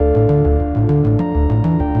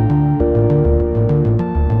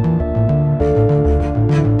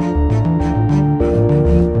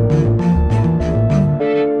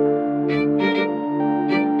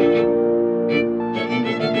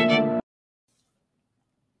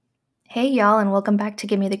Hey, y'all, and welcome back to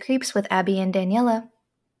Give Me the Creeps with Abby and Daniela.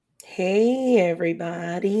 Hey,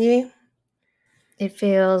 everybody. It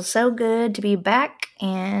feels so good to be back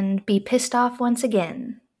and be pissed off once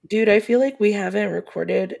again. Dude, I feel like we haven't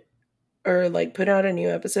recorded or put out a new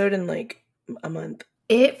episode in a month.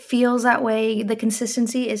 It feels that way. The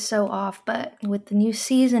consistency is so off, but with the new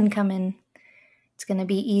season coming, it's going to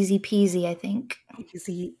be easy peasy, I think.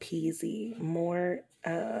 Easy peasy. More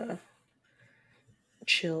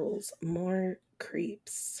chills, more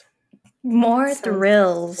creeps. More Sounds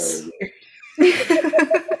thrills. so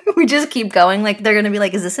weird. We just keep going. Like, they're going to be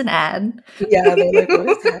like, is this an ad? Yeah, they're like,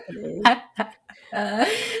 what is happening?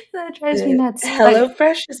 That drives me nuts.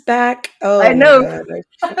 HelloFresh is back. Oh I my know. god, I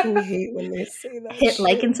fucking hate when they say that Hit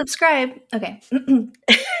like shit. and subscribe. Okay.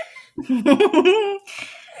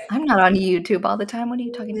 I'm not on YouTube all the time. What are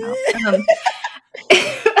you talking about?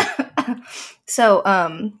 So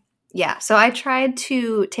I tried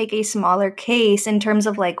to take a smaller case in terms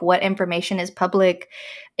of like what information is public,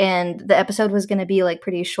 and the episode was going to be like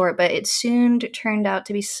pretty short, but it soon turned out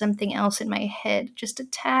to be something else in my head, just a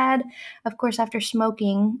tad, of course, after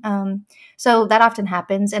smoking. So that often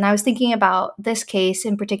happens, and I was thinking about this case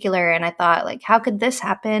in particular, and I thought, like, how could this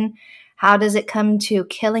happen? How does it come to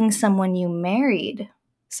killing someone you married,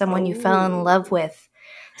 someone you fell in love with?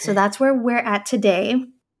 So that's where we're at today.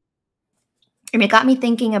 And it got me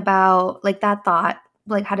thinking about like that thought,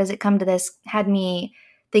 like how does it come to this, had me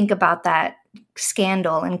think about that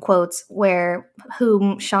scandal in quotes where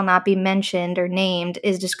whom shall not be mentioned or named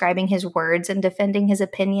is describing his words and defending his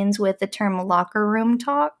opinions with the term locker room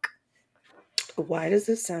talk. Why does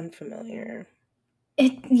this sound familiar?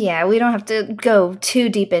 Yeah, we don't have to go too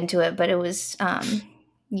deep into it, but it was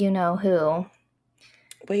you know who.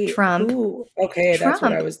 Wait, Trump. who? Okay, that's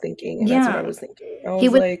what I Trump. was thinking. That's what I Yeah. was thinking. I He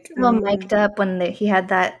was was like, well mic'd up when he had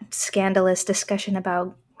that scandalous discussion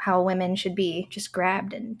about how women should be just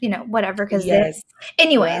grabbed and, whatever. Because then, yes, grab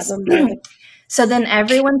anyways, them by the. so then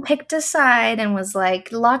everyone picked a side and was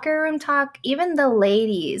like, locker room talk. Even the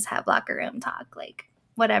ladies have locker room talk. Like,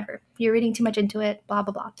 whatever. You're reading too much into it, blah,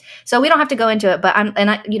 blah, blah. So we don't have to go into it, but I'm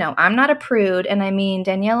not a prude. And I mean,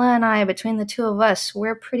 Daniela and I, between the two of us,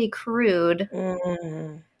 we're pretty crude.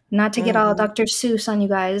 Mm-hmm. Not to get all Mm-hmm. Dr. Seuss on you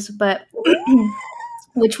guys, but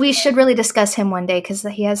which we should really discuss him one day because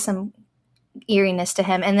he has some eeriness to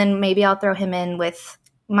him, and then maybe I'll throw him in with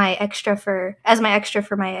my extra for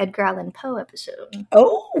my Edgar Allan Poe episode.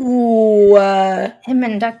 Oh, Him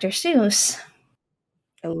and Dr. Seuss.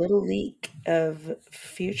 a little leak of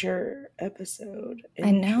future episode.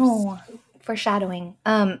 I know. Interesting. Foreshadowing.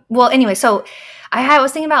 Well, anyway, so I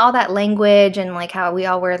was thinking about all that language and like how we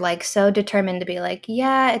all were like so determined to be like,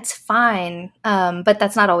 yeah, it's fine. But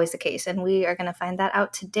that's not always the case, and we are going to find that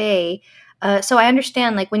out today. So I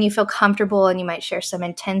understand like when you feel comfortable and you might share some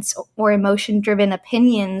intense or emotion-driven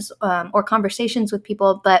opinions or conversations with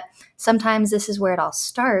people, but sometimes this is where it all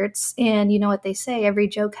starts. And you know what they say: every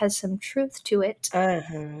joke has some truth to it.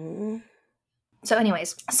 Uh-huh. So,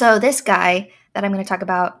 anyways, so this guy that I'm going to talk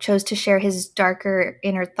about chose to share his darker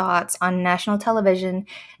inner thoughts on national television,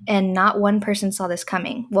 and not one person saw this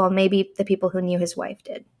coming. Well, maybe the people who knew his wife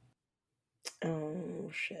did. Oh,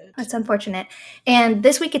 shit. That's unfortunate. And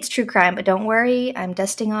this week it's true crime, but don't worry, I'm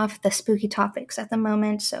dusting off the spooky topics at the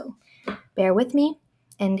moment, so bear with me.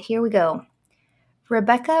 And here we go.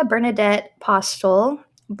 Rebecca Bernadette Postel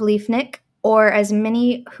Bliefnick, or as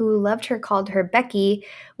many who loved her called her Becky,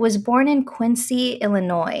 was born in Quincy,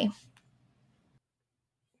 Illinois.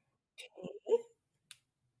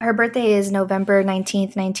 Her birthday is November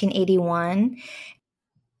 19th, 1981.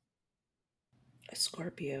 A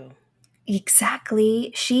Scorpio.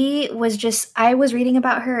 Exactly. I was reading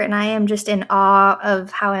about her and I am just in awe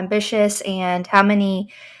of how ambitious and how many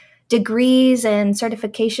degrees and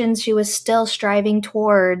certifications she was still striving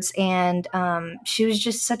towards. And she was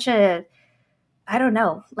just such I don't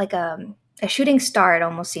know, like a shooting star, it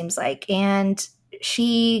almost seems like. And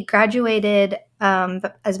she graduated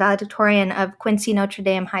as valedictorian of Quincy Notre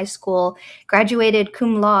Dame High School, graduated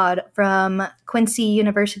cum laude from Quincy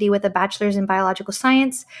University with a bachelor's in biological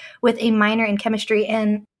science with a minor in chemistry.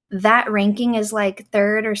 And that ranking is like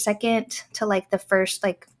third or second to like the first,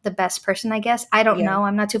 like the best person, I guess. I don't Yeah. know.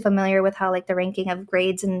 I'm not too familiar with how like the ranking of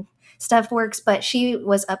grades and stuff works, but she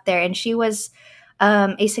was up there, and she was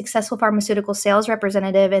a successful pharmaceutical sales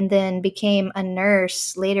representative and then became a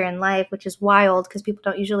nurse later in life, which is wild because people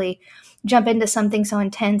don't usually jump into something so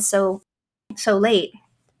intense so late.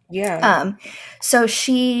 Yeah. So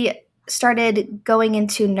she started going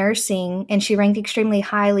into nursing, and she ranked extremely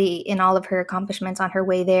highly in all of her accomplishments on her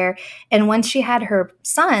way there. And once she had her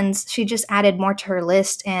sons, she just added more to her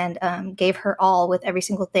list and gave her all with every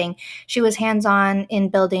single thing. She was hands-on in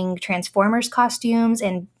building Transformers costumes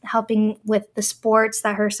and helping with the sports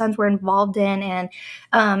that her sons were involved in,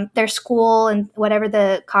 and their school and whatever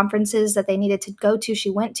the conferences that they needed to go to, she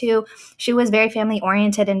went to. She was very family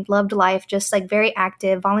oriented and loved life, just like very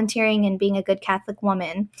active, volunteering and being a good Catholic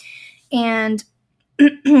woman. And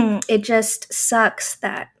it just sucks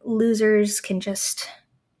that losers can just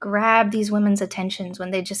grab these women's attentions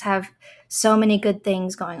when they just have so many good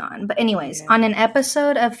things going on. But anyways, on an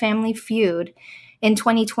episode of Family Feud in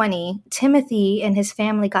 2020, Timothy and his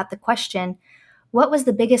family got the question, what was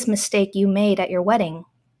the biggest mistake you made at your wedding?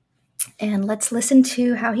 And let's listen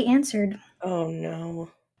to how he answered. Oh,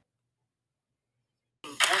 no.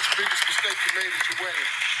 What's the biggest mistake you made at your wedding?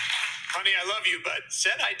 Honey, I love you, but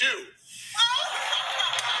said I do.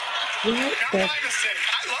 What Not the? my mistake.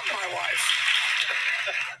 I love my wife.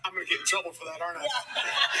 I'm going to get in trouble for that, aren't I?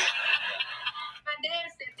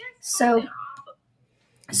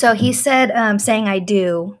 So he said saying I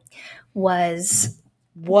do was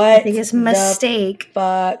What the biggest mistake.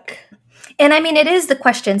 Fuck. And I mean, it is the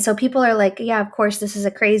question. So people are like, yeah, of course, this is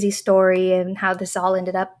a crazy story and how this all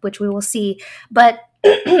ended up, which we will see. But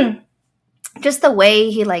just the way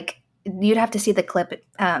he you'd have to see the clip.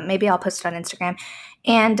 Maybe I'll post it on Instagram.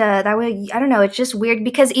 And that way, I don't know, it's just weird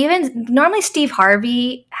because even normally Steve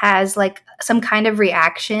Harvey has like some kind of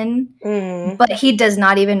reaction, but he does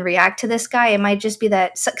not even react to this guy. It might just be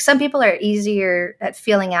that some people are easier at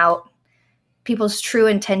feeling out people's true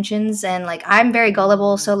intentions, and like I'm very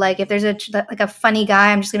gullible, so like if there's a funny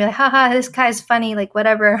guy, I'm just gonna be like, haha, this guy's funny, like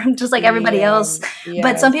whatever, just like everybody else.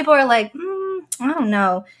 But some people are like, I don't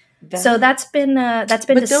know. So that's been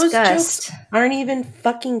discussed. Those jokes aren't even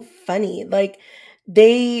fucking funny. Like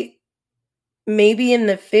they maybe in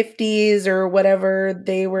the 50s or whatever,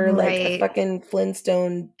 they were like a fucking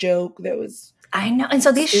Flintstone joke that was, I know. And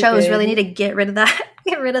so these shows really need to get rid of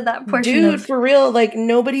that portion. Dude, for real, like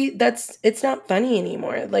nobody, it's not funny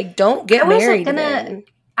anymore. Like don't get married then.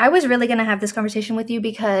 I was really gonna have this conversation with you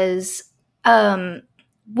because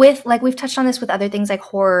with like we've touched on this with other things like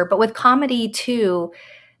horror, but with comedy too,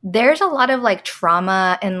 there's a lot of like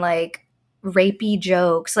trauma and like rapey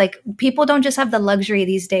jokes. Like people don't just have the luxury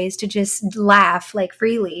these days to just laugh like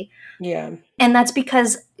freely. Yeah. And that's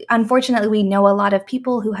because unfortunately we know a lot of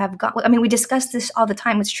people who have got, I mean, we discuss this all the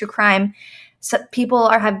time with true crime. So people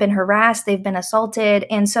have been harassed, they've been assaulted.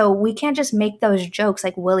 And so we can't just make those jokes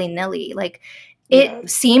like willy-nilly. Like it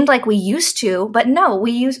seemed like we used to, but no,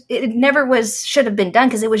 it never should have been done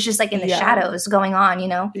because it was just like in the shadows going on, you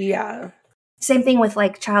know? Yeah. Same thing with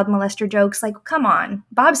like child molester jokes. Like, come on,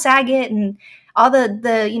 Bob Saget and all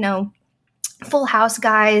the you know, Full House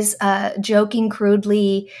guys joking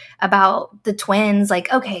crudely about the twins.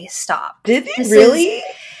 Like, okay, stop. Did they really?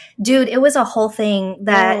 Dude, it was a whole thing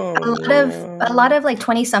that a lot of like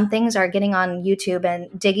 20 somethings are getting on YouTube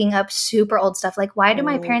and digging up super old stuff. Like, why do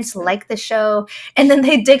my parents like the show? And then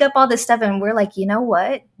they dig up all this stuff and we're like, you know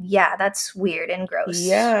what? Yeah, that's weird and gross.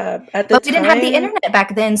 Yeah. But we didn't have the internet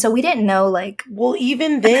back then, so we didn't know like. Well,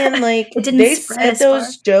 even then, like they said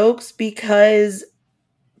those jokes because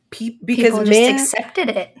people just accepted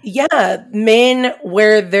it. Yeah, men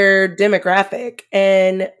were their demographic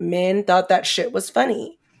and men thought that shit was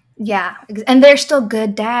funny. Yeah, and they're still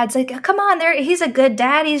good dads. Like, come on, he's a good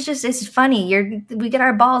dad. It's funny. We get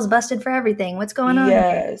our balls busted for everything. What's going on?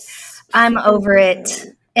 Yes. I'm over it.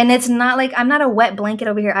 And it's not like I'm not a wet blanket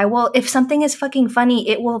over here. If something is fucking funny,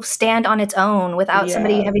 it will stand on its own without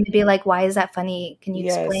somebody having to be like, why is that funny? Can you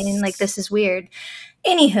explain? Like, this is weird.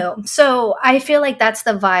 Anywho, so I feel like that's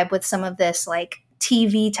the vibe with some of this like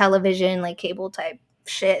television, like cable type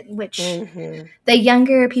shit, which the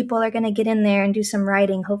younger people are going to get in there and do some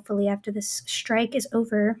writing, hopefully after this strike is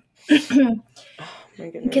over. Oh, my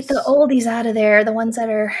goodness. Get the oldies out of there, the ones that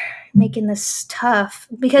are making this tough.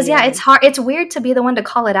 Because, it's hard. It's weird to be the one to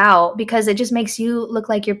call it out because it just makes you look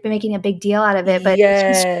like you're making a big deal out of it. But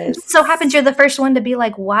it just so happens you're the first one to be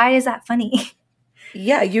like, why is that funny?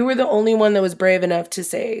 Yeah, you were the only one that was brave enough to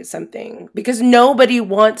say something because nobody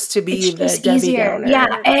wants to be the Debbie Downer.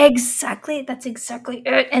 Yeah, exactly. That's exactly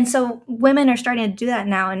it. And so women are starting to do that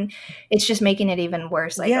now, and it's just making it even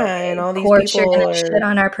worse. Like, and all these people are shit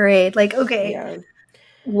on our parade. Like,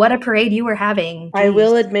 what a parade you were having. Jeez. I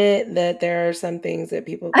will admit that there are some things that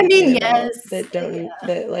people. That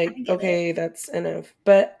don't that's enough.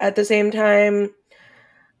 But at the same time,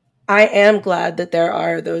 I am glad that there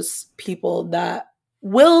are those people that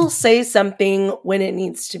will say something when it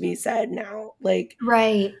needs to be said now. Like,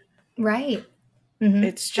 right. Right. Mm-hmm.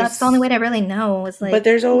 It's just, that's the only way to really know. It's like, but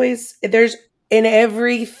there's in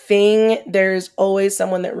everything, there's always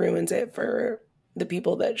someone that ruins it for the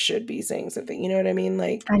people that should be saying something. You know what I mean?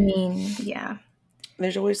 Like, I mean, yeah.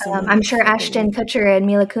 There's always someone. I'm sure Ashton Kutcher and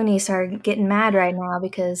Mila Kunis are getting mad right now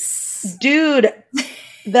because, dude,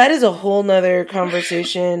 that is a whole nother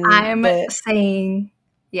conversation. I'm saying,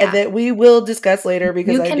 yeah, that we will discuss later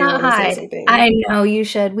because I do want to say something. I know you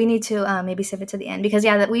should. We need to maybe save it to the end because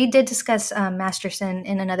that we did discuss Masterson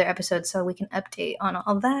in another episode, so we can update on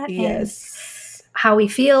all that. Yes. And how we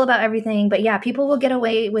feel about everything. But yeah, people will get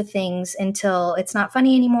away with things until it's not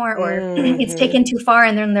funny anymore or it's taken too far,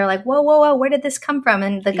 and then they're like, whoa, where did this come from?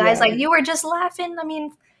 And the guy's like, you were just laughing. I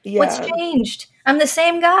mean, what's changed? I'm the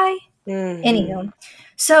same guy. Anywho.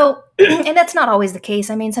 So, and that's not always the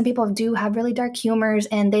case. I mean, some people do have really dark humors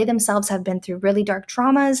and they themselves have been through really dark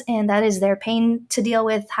traumas, and that is their pain to deal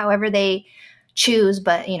with however they choose.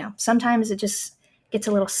 But, sometimes it just gets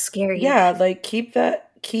a little scary. Yeah, like keep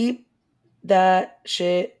that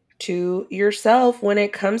shit to yourself when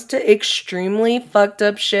it comes to extremely fucked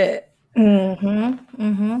up shit.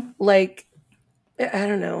 Like, I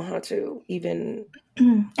don't know how to even.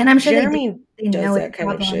 And I'm sure Jeremy does that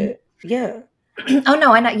kind of shit. Yeah. Oh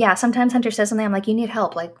no, I know. Yeah, sometimes Hunter says something. I'm like, you need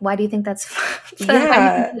help. Like, why do you think that's?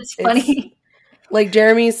 That's funny. Like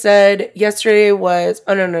Jeremy said yesterday was.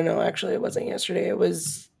 Oh no! Actually, it wasn't yesterday. It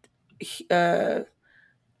was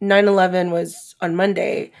 9/11 was on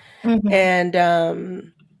Monday,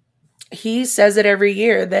 and he says it every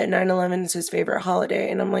year that 9/11 is his favorite holiday,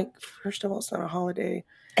 and I'm like, first of all, it's not a holiday.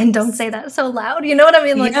 And don't say that so loud. You know what I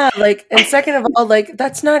mean? Like, yeah, like, and second of all, like,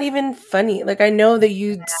 that's not even funny. Like, I know that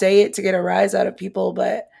you say it to get a rise out of people,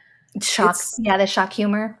 but shock. Yeah, the shock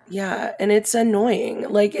humor. Yeah, and it's annoying.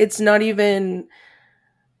 Like, it's not even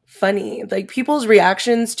funny. Like, people's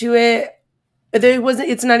reactions to it,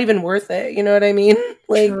 it's not even worth it. You know what I mean?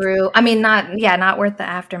 Like, true. I mean, not worth the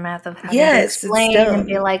aftermath of having to explain and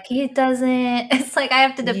be like, he doesn't. It's like I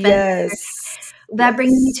have to defend. Yes. That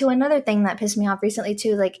brings me to another thing that pissed me off recently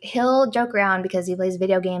too. Like, he'll joke around because he plays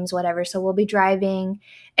video games, whatever. So we'll be driving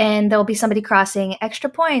and there'll be somebody crossing, extra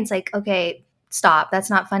points. Like, okay, stop. That's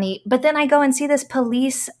not funny. But then I go and see this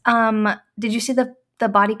police. Did you see the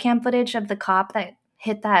body cam footage of the cop that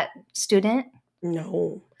hit that student?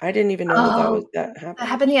 No, I didn't even know that happened. That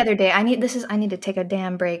happened the other day. I need to take a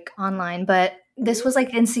damn break online, but this was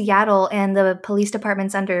like in Seattle, and the police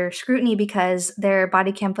department's under scrutiny because their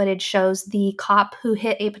body cam footage shows the cop who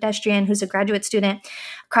hit a pedestrian who's a graduate student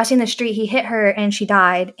crossing the street. He hit her and she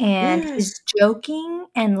died, and he's joking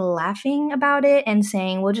and laughing about it and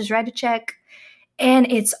saying, we'll just write a check.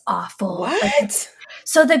 And it's awful. What? Like,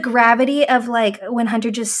 so the gravity of like when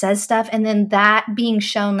Hunter just says stuff and then that being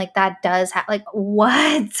shown, like that does like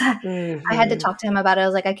what? I had to talk to him about it. I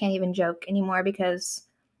was like, I can't even joke anymore because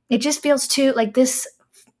it just feels too like this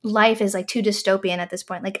life is like too dystopian at this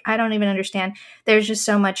point. Like, I don't even understand. There's just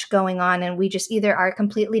so much going on and we just either are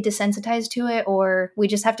completely desensitized to it or we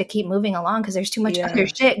just have to keep moving along because there's too much other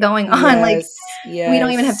shit going on. Like, we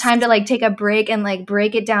don't even have time to like take a break and like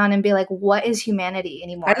break it down and be like, what is humanity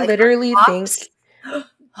anymore? I literally think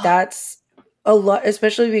that's a lot,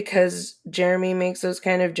 especially because Jeremy makes those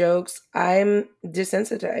kind of jokes. I'm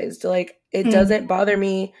desensitized. Like, it doesn't bother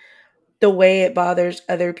me the way it bothers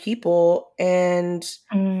other people. And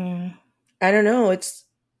I don't know.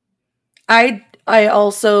 I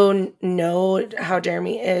also know how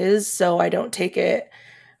Jeremy is, so I don't take it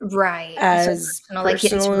as personally, like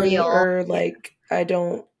it's real. Or like I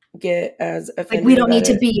don't get as offended. Like, we don't need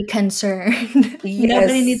to be concerned.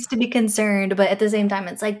 Nobody needs to be concerned, but at the same time,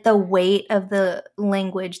 it's like the weight of the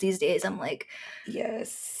language these days. I'm like,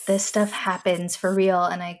 yes, this stuff happens for real,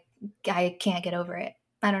 and I can't get over it.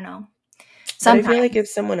 I don't know. But I feel like if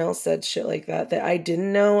someone else said shit like that I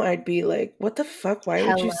didn't know, I'd be like, what the fuck? Why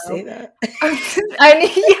would you say that?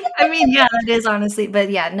 I mean, yeah, that is honestly,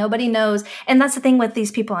 but yeah, nobody knows. And that's the thing with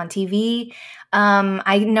these people on TV.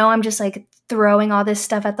 I know I'm just like throwing all this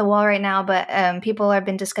stuff at the wall right now, but people have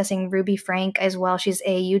been discussing Ruby Frank as well. She's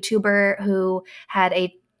a YouTuber who had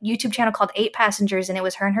a YouTube channel called 8 Passengers, and it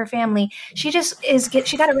was her and her family. She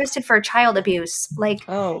got arrested for child abuse. Like,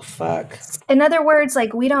 oh fuck. In other words,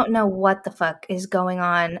 like, we don't know what the fuck is going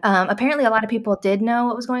on. Apparently a lot of people did know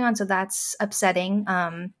what was going on, so that's upsetting.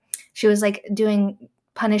 She was like doing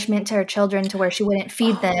punishment to her children to where she wouldn't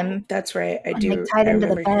feed them. That's right. I do. Like, tie them to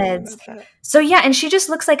the beds. So yeah, and she just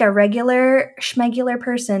looks like a regular schmegular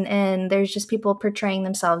person, and there's just people portraying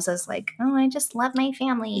themselves as like, oh, I just love my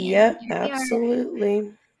family. Yep,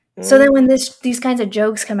 absolutely. So then when these kinds of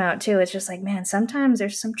jokes come out too, it's just like, man, sometimes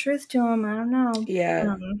there's some truth to them. I don't know.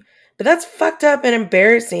 Yeah. But that's fucked up and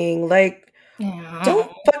embarrassing. Like,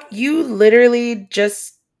 don't fuck. You literally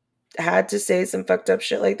just had to say some fucked up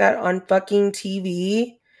shit like that on fucking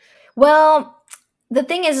TV. Well, the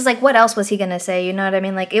thing is like, what else was he gonna say? You know what I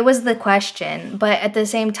mean? Like, it was the question, but at the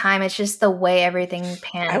same time, it's just the way everything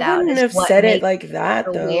panned out. I wouldn't have said it like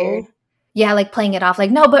that, though. Weird. Yeah, like playing it off like,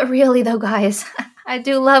 no, but really though, guys, I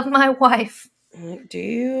do love my wife. Do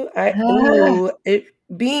you?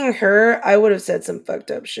 Being her, I would have said some fucked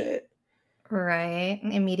up shit. Right,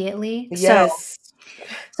 immediately. Yes.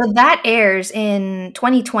 So that airs in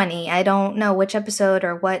 2020. I don't know which episode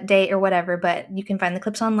or what date or whatever, but you can find the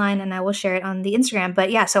clips online and I will share it on the Instagram.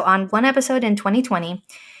 But yeah, so on one episode in 2020,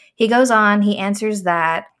 he goes on, he answers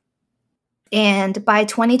that. And by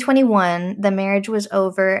 2021, the marriage was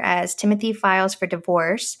over as Timothy files for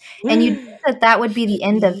divorce. And you'd think that would be the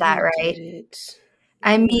end of that, right?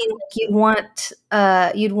 I mean, you'd want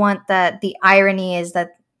that the irony is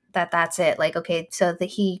that's it. Like, okay, so that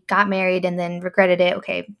he got married and then regretted it.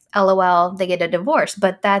 Okay, LOL, they get a divorce.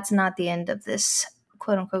 But that's not the end of this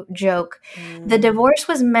quote unquote joke. The divorce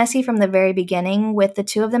was messy from the very beginning, with the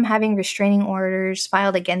two of them having restraining orders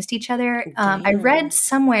filed against each other. I read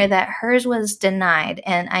somewhere that hers was denied,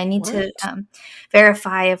 and I need to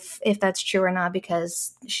verify if that's true or not,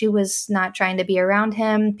 because she was not trying to be around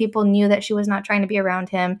him. People knew that she was not trying to be around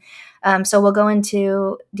him. So we'll go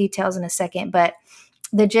into details in a second, but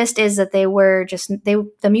the gist is that the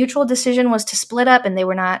mutual decision was to split up, and it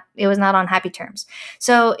was not on happy terms.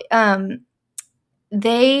 So,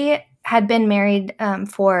 they had been married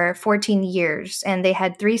for 14 years, and they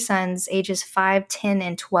had 3 sons, ages 5, 10,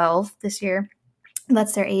 and 12 this year.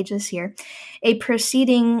 That's their age this year. A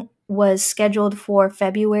proceeding was scheduled for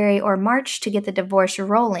February or March to get the divorce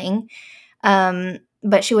rolling,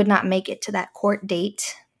 but she would not make it to that court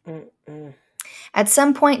date. At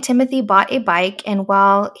some point, Timothy bought a bike, and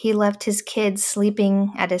while he left his kids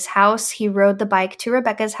sleeping at his house, he rode the bike to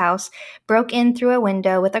Rebecca's house, broke in through a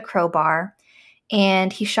window with a crowbar,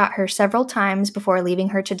 and he shot her several times before leaving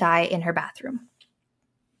her to die in her bathroom.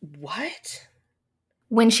 What?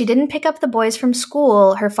 When she didn't pick up the boys from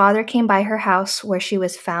school, her father came by her house, where she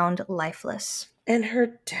was found lifeless. And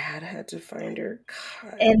her dad had to find her.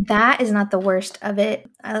 God. And that is not the worst of it.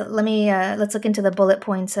 Let's look into the bullet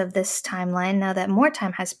points of this timeline now that more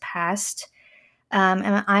time has passed.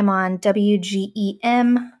 And I'm on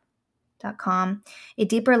WGEM.com. A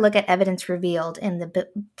deeper look at evidence revealed in the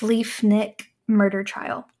Bliefnick murder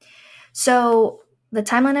trial. So the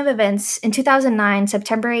timeline of events: in 2009,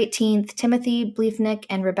 September 18th, Timothy Bliefnick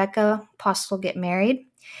and Rebecca Postel get married.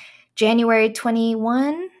 January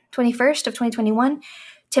 21st of 2021,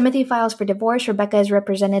 Timothy files for divorce. Rebecca is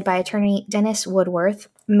represented by attorney Dennis Woodworth.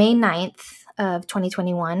 May 9th of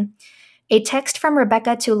 2021, a text from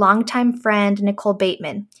Rebecca to longtime friend Nicole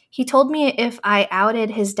Bateman. He told me if I outed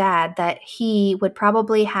his dad that he would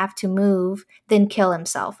probably have to move, then kill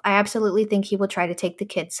himself. I absolutely think he will try to take the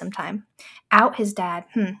kids sometime. Out his dad.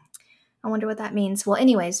 I wonder what that means. Well,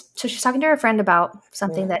 anyways, so she's talking to her friend about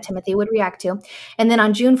something that Timothy would react to. And then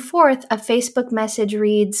on June 4th, a Facebook message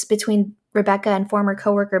reads between Rebecca and former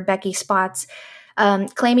coworker Becky Spots,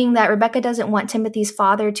 claiming that Rebecca doesn't want Timothy's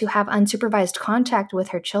father to have unsupervised contact with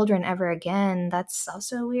her children ever again. That's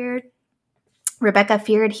also weird. Rebecca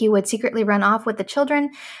feared he would secretly run off with the children.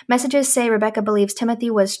 Messages say Rebecca believes Timothy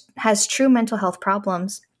has true mental health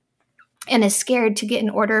problems and is scared to get an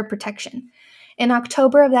order of protection. In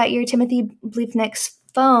October of that year, Timothy Bliefnick's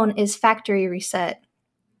phone is factory reset.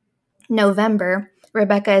 November,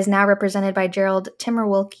 Rebecca is now represented by Gerald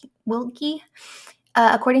Timmerwilke.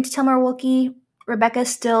 According to Timmerwilke, Rebecca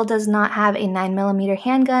still does not have a 9mm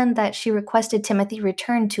handgun that she requested Timothy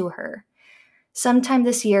return to her. Sometime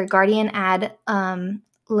this year, Guardian ad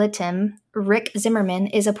litem Rick Zimmerman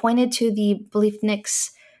is appointed to the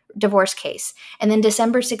Bliefnick's divorce case. And then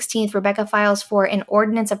December 16th, Rebecca files for an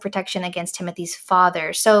ordinance of protection against Timothy's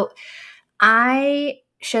father. So I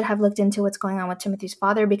should have looked into what's going on with Timothy's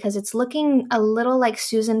father, because it's looking a little like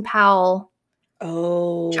Susan Powell.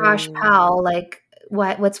 Josh Powell, like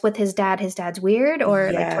what's with his dad? His dad's weird,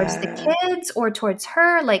 or like towards the kids, or towards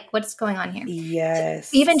her? Like, what's going on here?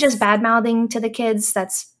 Yes. Even just bad mouthing to the kids,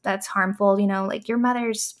 that's harmful, like your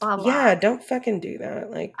mother's blah blah. Yeah, don't fucking do that.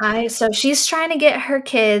 Like, so she's trying to get her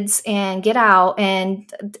kids and get out, and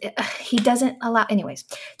he doesn't allow. Anyways,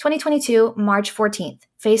 2022, March 14th,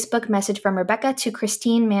 Facebook message from Rebecca to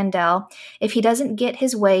Christine Mandel. If he doesn't get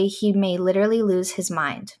his way, he may literally lose his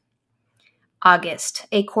mind. August,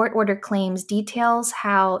 a court order claims details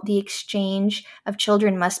how the exchange of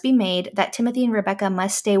children must be made, that Timothy and Rebecca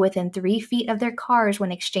must stay within 3 feet of their cars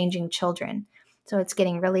when exchanging children. So it's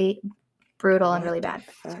getting really brutal and really bad.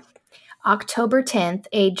 October 10th,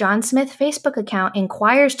 a John Smith Facebook account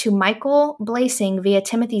inquires to Michael Blasing via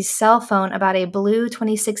Timothy's cell phone about a blue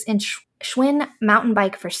 26-inch Schwinn mountain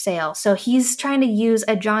bike for sale. So he's trying to use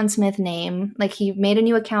a John Smith name. Like, he made a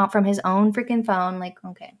new account from his own freaking phone. Like,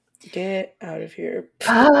 okay. Get out of here.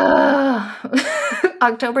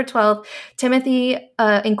 October 12th, Timothy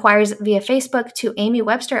inquires via Facebook to Amy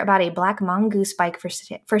Webster about a black mongoose bike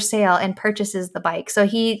for sale and purchases the bike. So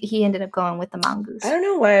he ended up going with the mongoose. I don't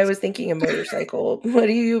know why I was thinking a motorcycle. What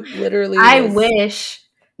do you literally? I wish.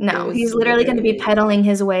 No, he's literally going to be pedaling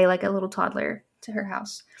his way like a little toddler to her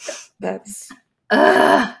house. That's...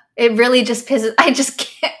 it really just pisses...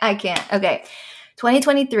 I can't. Okay.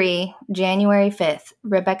 2023, January 5th,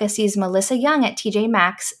 Rebecca sees Melissa Young at TJ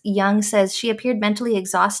Maxx. Young says she appeared mentally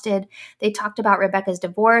exhausted. They talked about Rebecca's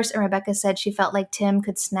divorce, and Rebecca said she felt like Tim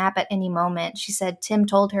could snap at any moment. She said Tim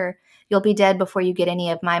told her, "You'll be dead before you get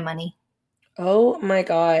any of my money." Oh my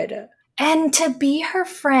God. And to be her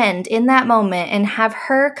friend in that moment and have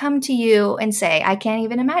her come to you and say, I can't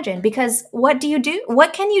even imagine, because what do you do?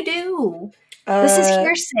 What can you do? This is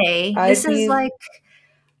hearsay. This is like,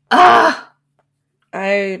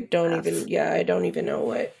 I don't even know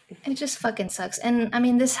what. It just fucking sucks. And I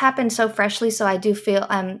mean, this happened so freshly, so I do feel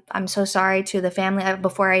I'm so sorry to the family.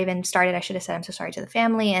 Before I even started, I should have said I'm so sorry to the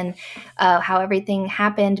family and how everything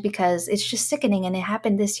happened, because it's just sickening, and it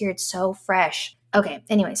happened this year. It's so fresh. Okay,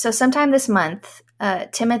 anyway, so sometime this month,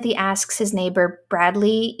 Timothy asks his neighbor,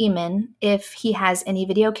 Bradley Eamon, if he has any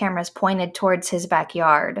video cameras pointed towards his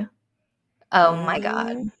backyard. Oh my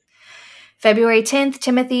God. February 10th,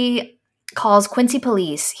 Timothy calls Quincy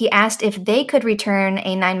police. He asked if they could return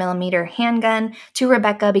a 9mm handgun to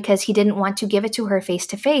Rebecca because he didn't want to give it to her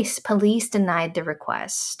face-to-face. Police denied the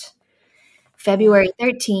request. February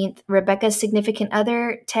 13th, Rebecca's significant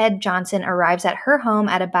other, Ted Johnson, arrives at her home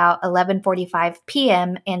at about 11:45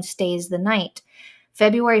 p.m. and stays the night.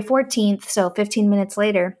 February 14th, so 15 minutes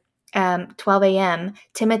later, 12 a.m.,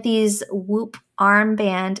 Timothy's Whoop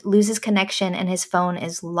armband loses connection and his phone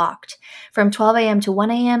is locked. From 12 a.m. to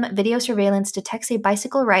 1 a.m., video surveillance detects a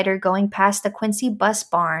bicycle rider going past the Quincy bus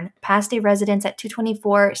barn, past a residence at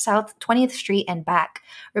 224 South 20th Street and back.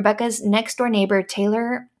 Rebecca's next-door neighbor,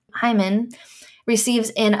 Taylor Hyman, receives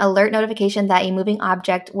an alert notification that a moving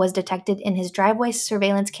object was detected in his driveway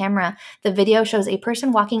surveillance camera. The video shows a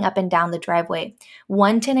person walking up and down the driveway.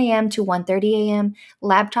 1:10 a.m. to 1:30 a.m.,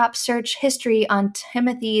 laptop search history on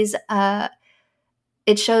Timothy's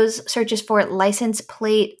it shows searches for license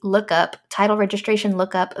plate lookup, title registration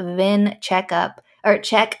lookup, VIN check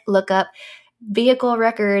lookup, vehicle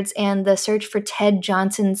records, and the search for Ted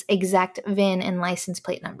Johnson's exact VIN and license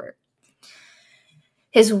plate number.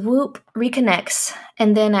 His Whoop reconnects,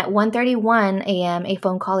 and then at 1:31 a.m., a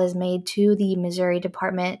phone call is made to the Missouri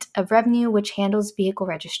Department of Revenue, which handles vehicle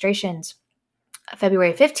registrations.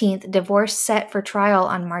 February 15th, divorce set for trial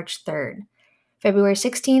on March 3rd. February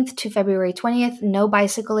 16th to February 20th, no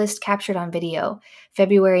bicyclist captured on video.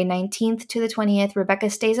 February 19th to the 20th, Rebecca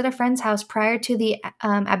stays at a friend's house prior to the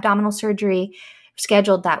abdominal surgery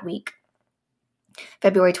scheduled that week.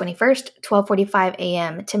 February 21st, 12:45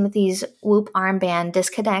 a.m., Timothy's Whoop armband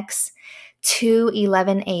disconnects.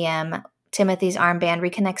 2:11 a.m., Timothy's armband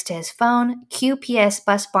reconnects to his phone. QPS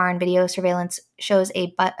bus barn video surveillance shows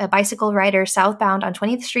a bicycle rider southbound on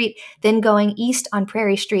 20th Street, then going east on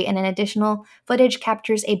Prairie Street, and an additional footage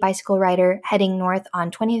captures a bicycle rider heading north on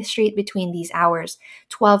 20th Street between these hours.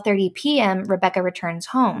 12:30 p.m., Rebecca returns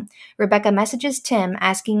home. Rebecca messages Tim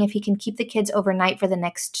asking if he can keep the kids overnight for the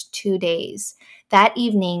next 2 days. That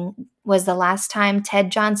evening was the last time Ted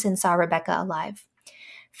Johnson saw Rebecca alive.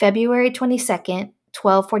 February 22nd,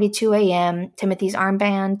 12:42 a.m., Timothy's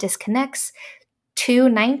armband disconnects.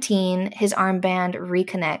 2:19, his armband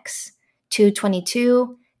reconnects.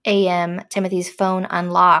 2:22 a.m., Timothy's phone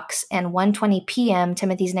unlocks. And 1:20 p.m.,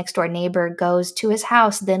 Timothy's next-door neighbor goes to his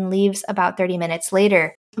house, then leaves about 30 minutes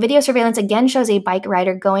later. Video surveillance again shows a bike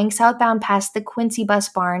rider going southbound past the Quincy bus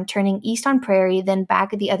barn, turning east on Prairie, then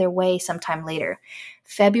back the other way sometime later.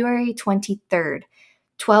 February 23rd.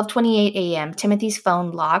 12:28 a.m., Timothy's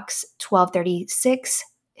phone locks. 12:36,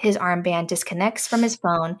 his armband disconnects from his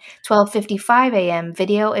phone. 12:55 a.m.,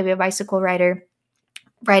 video of a bicycle rider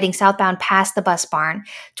riding southbound past the bus barn.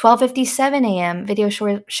 12:57 a.m., video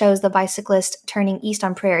shows the bicyclist turning east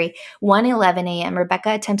on Prairie. 1:11 a.m.,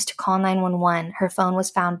 Rebecca attempts to call 911. Her phone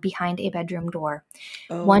was found behind a bedroom door.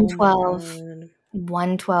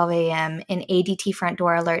 1:12 a.m., an ADT front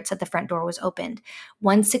door alerts that the front door was opened.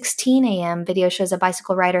 1:16 a.m., video shows a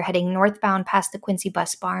bicycle rider heading northbound past the Quincy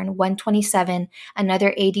bus barn. 1:27,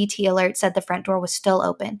 another ADT alert said the front door was still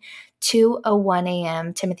open. 2:01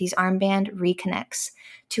 a.m., Timothy's armband reconnects.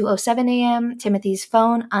 2:07 a.m., Timothy's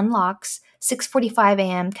phone unlocks. 6:45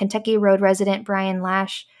 a.m., Kentucky Road resident Brian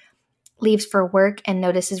Lash leaves for work and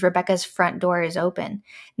notices Rebecca's front door is open.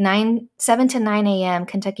 7 to 9 a.m.,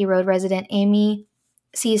 Kentucky Road resident Amy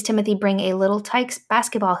sees Timothy bring a little Tykes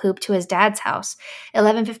basketball hoop to his dad's house.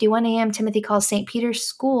 11:51 a.m., Timothy calls St. Peter's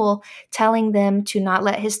School, telling them to not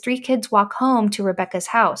let his 3 kids walk home to Rebecca's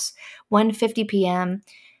house. 1:50 p.m.,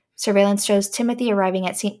 surveillance shows Timothy arriving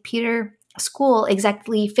at St. Peter School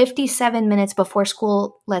exactly 57 minutes before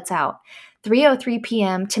school lets out. 3:03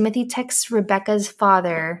 p.m., Timothy texts Rebecca's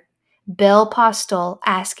father, Bill Postle,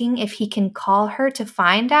 asking if he can call her to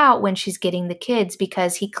find out when she's getting the kids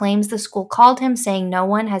because he claims the school called him saying no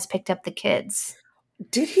one has picked up the kids.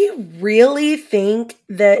 Did he really think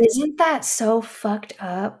that? Isn't that so fucked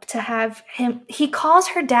up to have him? He calls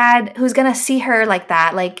her dad, who's gonna see her like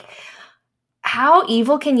that. Like, how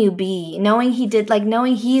evil can you be, knowing he's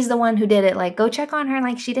the one who did it? Like, go check on her,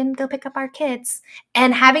 like she didn't go pick up our kids,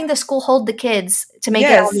 and having the school hold the kids to make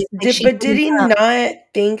it obvious. But did he not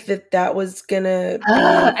think that was gonna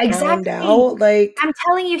be found out? Like, I'm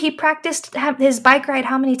telling you, he practiced his bike ride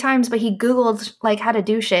how many times, but he Googled like how to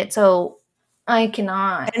do shit. So I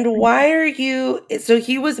cannot. And why are you? So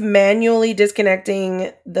he was manually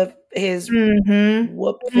disconnecting his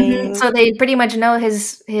whoop thing. So they pretty much know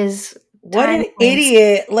his. What an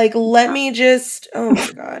idiot! Like, let me just. Oh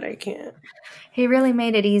my god, I can't. He really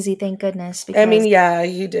made it easy, thank goodness. I mean, yeah,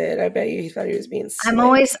 he did. I bet you he thought he was being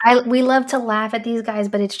slick. We love to laugh at these guys,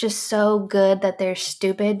 but it's just so good that they're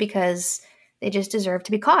stupid because they just deserve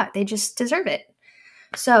to be caught. They just deserve it.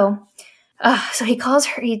 So he calls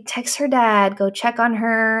her, he texts her dad, go check on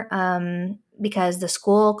her, because the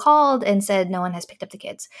school called and said no one has picked up the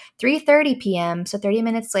kids. 3:30 p.m., so 30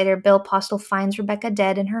 minutes later, Bill Postle finds Rebecca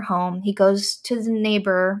dead in her home. He goes to the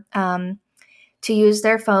neighbor to use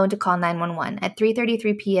their phone to call 911. At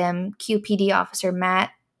 3:33 p.m., QPD officer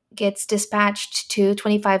Matt gets dispatched to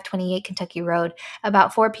 2528 Kentucky Road.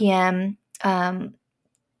 About 4 p.m., I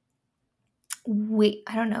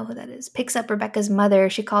don't know who that is, picks up Rebecca's mother.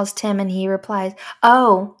 She calls Tim and he replies,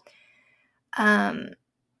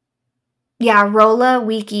 Rolla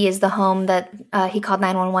Weekey is the home that he called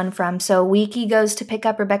 911 from. So Weekey goes to pick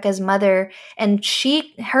up Rebecca's mother, and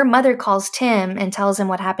her mother calls Tim and tells him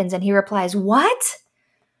what happens, and he replies, "What?"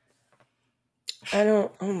 Oh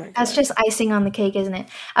my god. That's just icing on the cake, isn't it?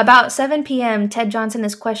 About 7 p.m., Ted Johnson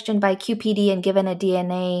is questioned by QPD and given a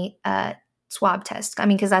DNA swab test. I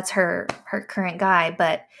mean, because that's her current guy.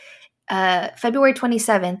 But February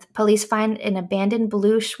 27th, police find an abandoned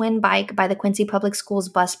blue Schwinn bike by the Quincy Public Schools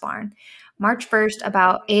bus barn. March 1st,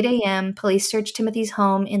 about 8 a.m., police search Timothy's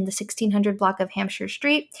home in the 1600 block of Hampshire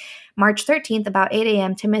Street. March 13th, about 8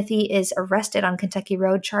 a.m., Timothy is arrested on Kentucky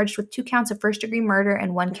Road, charged with 2 counts of first-degree murder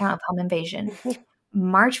and 1 count of home invasion.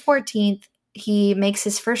 March 14th, he makes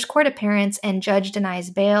his first court appearance and judge denies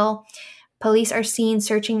bail. Police are seen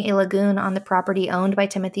searching a lagoon on the property owned by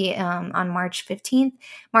Timothy on March 15th.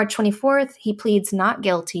 March 24th, he pleads not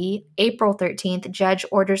guilty. April 13th, judge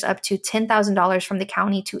orders up to $10,000 from the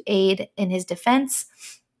county to aid in his defense.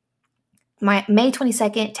 May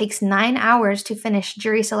 22nd, takes 9 hours to finish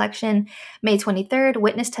jury selection. May 23rd,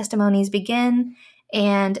 witness testimonies begin.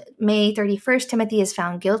 And May 31st, Timothy is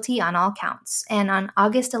found guilty on all counts. And on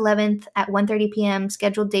August 11th at 1:30 p.m.,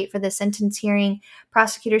 scheduled date for the sentence hearing,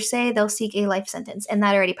 prosecutors say they'll seek a life sentence. And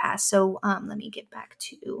that already passed. So let me get back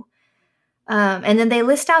to... and then they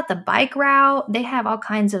list out the bike route. They have all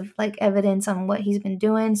kinds of like evidence on what he's been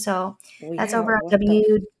doing. So that's over on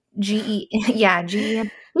WGE. Yeah, GE. He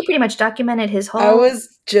pretty much documented his whole... I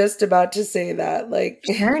was just about to say that. Like,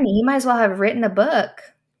 journey. He might as well have written a book.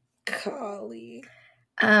 Golly.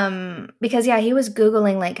 Because he was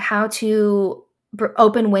Googling like how to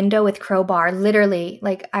open window with crowbar. Literally,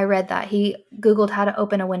 like I read that he Googled how to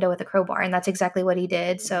open a window with a crowbar, and that's exactly what he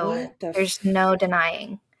did. So there's no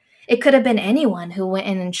denying. It could have been anyone who went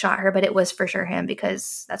in and shot her, but it was for sure him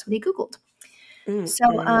because that's what he Googled.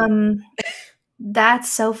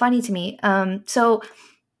 That's so funny to me. So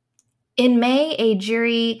in May, a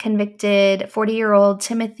jury convicted 40-year-old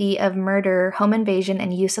Timothy of murder, home invasion,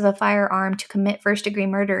 and use of a firearm to commit first-degree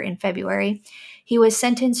murder in February. He was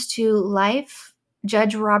sentenced to life.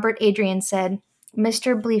 Judge Robert Adrian said,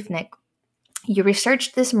 Mr. Bliefnick, You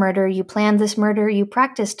researched this murder, you planned this murder, you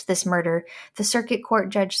practiced this murder, the circuit court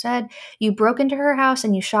judge said. You broke into her house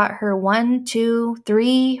and you shot her 1, 2,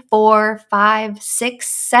 3, 4, 5, 6,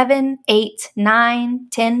 7, 8, 9,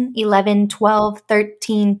 10, 11, 12,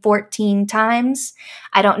 13, 14 times.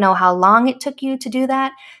 I don't know how long it took you to do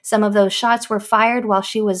that. Some of those shots were fired while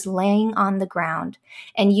she was laying on the ground.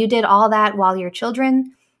 And you did all that while your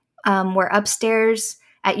children were upstairs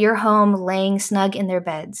at your home laying snug in their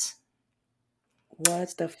beds.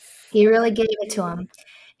 What the He really gave it to him.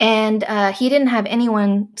 And he didn't have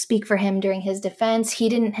anyone speak for him during his defense.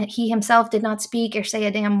 He himself did not speak or say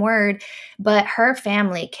a damn word, but her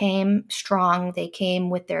family came strong. They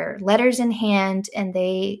came with their letters in hand and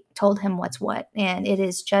they told him what's what. And it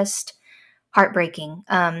is just heartbreaking.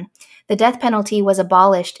 The death penalty was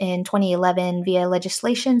abolished in 2011 via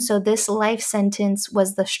legislation. So this life sentence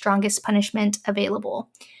was the strongest punishment available.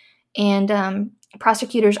 And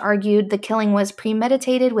prosecutors argued the killing was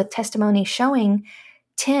premeditated, with testimony showing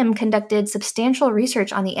Tim conducted substantial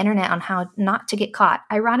research on the internet on how not to get caught.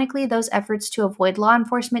 Ironically, those efforts to avoid law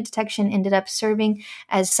enforcement detection ended up serving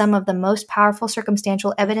as some of the most powerful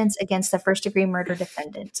circumstantial evidence against the first-degree murder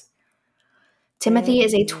defendant. Timothy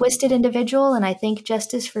is a twisted individual, and I thank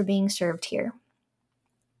justice for being served here.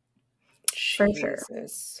 For sure.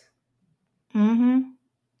 Mm-hmm.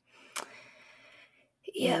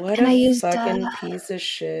 Yeah, what a fucking piece of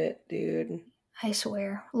shit, dude. I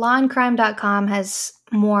swear. Lawandcrime.com has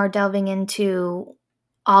more delving into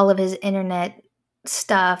all of his internet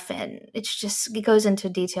stuff, and it goes into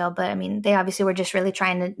detail, but I mean, they obviously were just really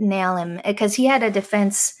trying to nail him because he had a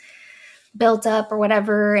defense built up or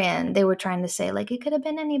whatever, and they were trying to say, like, it could have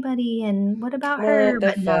been anybody, and what about her?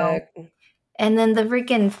 But fuck? No. And then the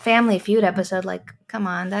freaking Family Feud episode, like, come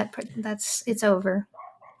on, that's it's over.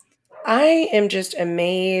 I am just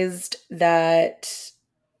amazed that,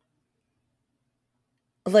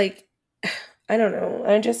 like, I don't know.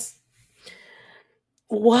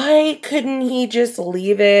 Why couldn't he just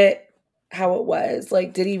leave it how it was?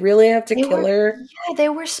 Like, did he really have to kill her? Yeah, they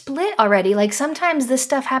were split already. Like, sometimes this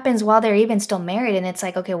stuff happens while they're even still married, and it's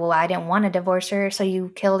like, okay, well, I didn't want to divorce her, so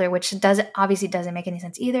you killed her, which obviously doesn't make any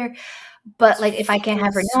sense either. But, like, if I can't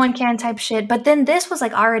have her, no one can type shit. But then this was,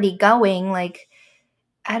 like, already going, like,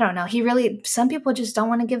 I don't know. Some people just don't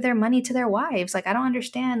want to give their money to their wives. Like, I don't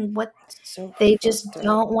understand what they just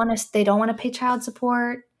don't want to. They don't want to pay child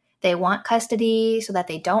support. They want custody so that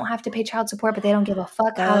they don't have to pay child support, but they don't give a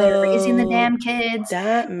fuck how they're raising the damn kids.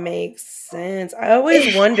 That makes sense. I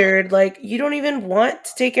always wondered, like, you don't even want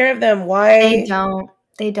to take care of them. Why?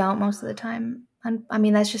 They don't most of the time. I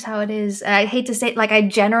mean, that's just how it is. I hate to say, like, I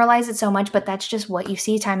generalize it so much, but that's just what you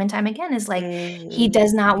see time and time again is like, he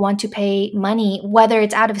does not want to pay money, whether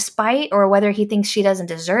it's out of spite or whether he thinks she doesn't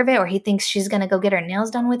deserve it or he thinks she's going to go get her nails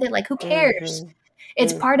done with it. Like, who cares?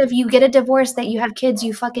 It's part of, you get a divorce, that you have kids,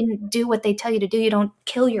 you fucking do what they tell you to do. You don't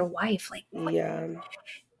kill your wife. Like, what? Yeah.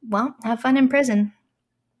 Well, have fun in prison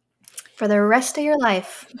for the rest of your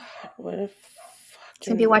life. What a It's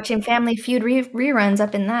going to be watching Family Feud reruns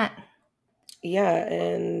up in that. Yeah,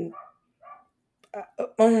 and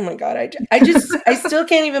oh my god, I still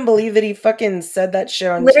can't even believe that he fucking said that shit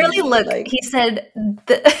on literally TV. Look, like, he said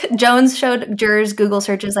Jones showed jurors Google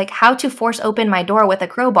searches like how to force open my door with a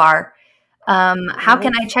crowbar. How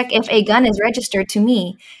can I check if a gun is registered to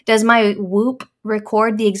me? Does my Whoop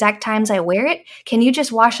record the exact times I wear it? Can you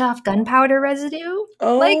just wash off gunpowder residue?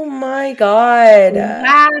 Oh my god!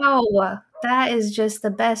 Wow, that is just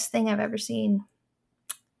the best thing I've ever seen.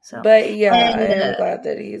 So, but yeah, I'm glad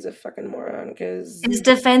that he's a fucking moron, because his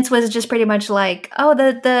defense was just pretty much like, oh,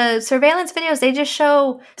 the surveillance videos, they just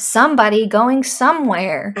show somebody going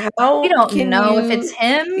somewhere. How you don't know if it's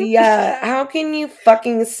him? Yeah, how can you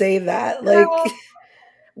fucking say that? Like,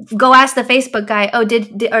 go ask the Facebook guy. Oh,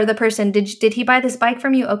 or the person, did he buy this bike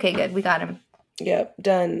from you? Okay, good, we got him. Yep,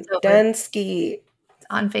 done. Done ski.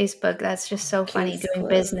 On Facebook, that's just so funny, doing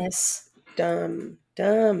business. Dumb.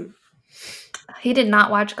 He did not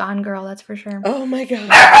watch Gone Girl, that's for sure. Oh my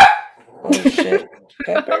god. Oh shit.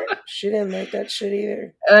 Pepper. She didn't like that shit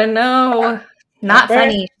either. No. Not Pepper?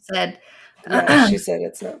 Funny, she said. Yeah, she said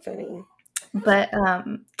it's not funny. But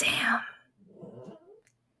damn.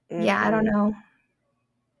 Yeah, I don't know.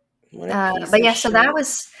 But yeah, so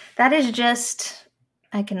that is just,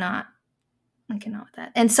 I cannot with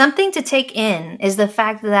that. And something to take in is the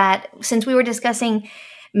fact that, since we were discussing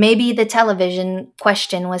maybe the television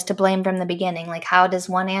question was to blame from the beginning, like, how does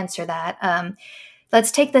one answer that? Let's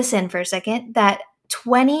take this in for a second, that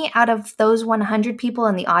 20 out of those 100 people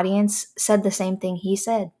in the audience said the same thing he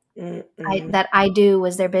said. that I do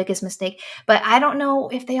was their biggest mistake. But I don't know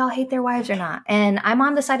if they all hate their wives or not. And I'm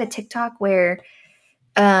on the side of TikTok where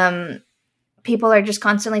people are just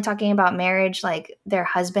constantly talking about marriage, like their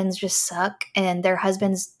husbands just suck and their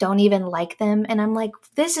husbands don't even like them. And I'm like,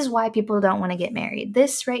 this is why people don't want to get married.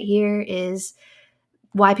 This right here is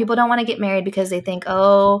why people don't want to get married, because they think,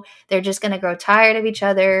 oh, they're just going to grow tired of each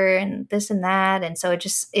other and this and that. And so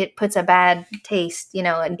it puts a bad taste,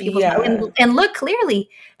 in people's mouth. And look, clearly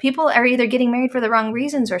people are either getting married for the wrong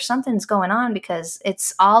reasons or something's going on, because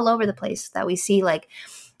it's all over the place that we see, like,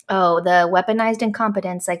 oh, the weaponized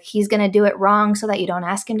incompetence, like he's going to do it wrong so that you don't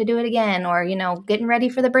ask him to do it again, or, getting ready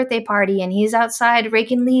for the birthday party and he's outside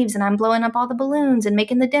raking leaves and I'm blowing up all the balloons and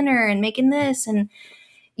making the dinner and making this. And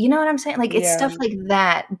you know what I'm saying? Like, it's stuff like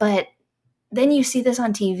that. But then you see this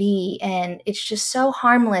on TV and it's just so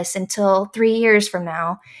harmless until 3 years from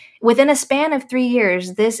now. Within a span of 3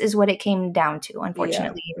 years, this is what it came down to,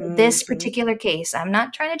 unfortunately. This particular case, I'm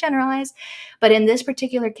not trying to generalize, but in this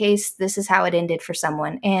particular case, this is how it ended for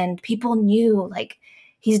someone. And people knew, like,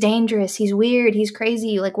 he's dangerous, he's weird, he's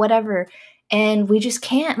crazy, like, whatever. And we just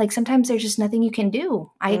can't. Like, sometimes there's just nothing you can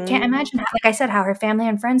do. I can't imagine, like I said, how her family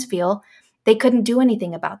and friends feel. They couldn't do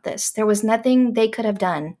anything about this. There was nothing they could have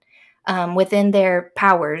done within their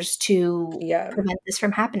powers to prevent this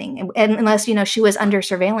from happening. And unless, she was under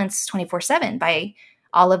surveillance 24/7 by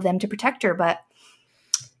all of them to protect her. But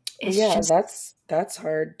it's just, that's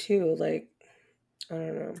hard too. Like, I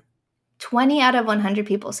don't know. 20 out of 100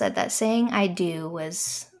 people said that saying I do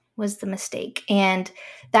was the mistake. And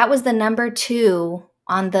that was the number 2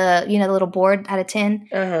 on the, the little board out of 10.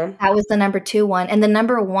 That was the number 2 one. And the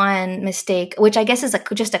number 1 mistake, which I guess is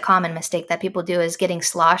just a common mistake that people do, is getting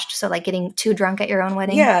sloshed. So like getting too drunk at your own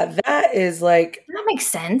wedding. Yeah, that is like... That makes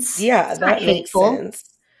sense. Yeah, that makes sense.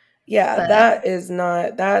 Yeah, but that is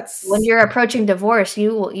not... That's... When you're approaching divorce,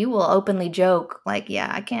 you will openly joke like,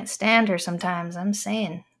 yeah, I can't stand her sometimes. I'm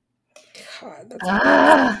saying. God,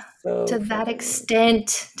 that's so to that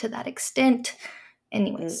extent.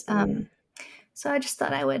 Anyways, so I just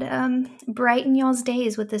thought I would brighten y'all's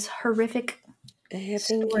days with this horrific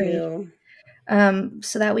story.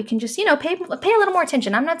 So that we can just, pay a little more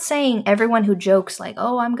attention. I'm not saying everyone who jokes like,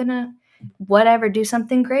 oh, I'm gonna do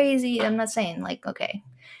something crazy. I'm not saying like, okay,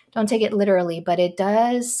 don't take it literally, but it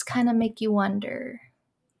does kind of make you wonder.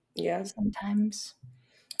 Yeah. Sometimes.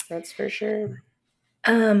 That's for sure.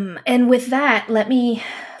 And with that,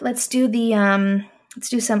 let's do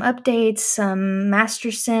some updates, some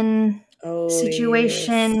Masterson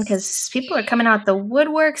situation, because people are coming out the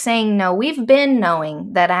woodwork saying, no, we've been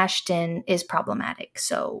knowing that Ashton is problematic.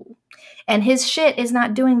 So, and his shit is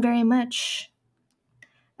not doing very much.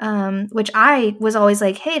 Which I was always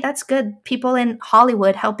like, hey, that's good. People in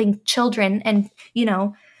Hollywood helping children and,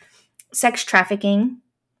 sex trafficking.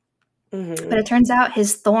 But it turns out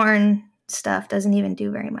his Thorn stuff doesn't even do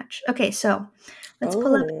very much. Okay, so let's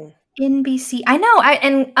pull up NBC. I know.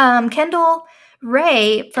 And Kendall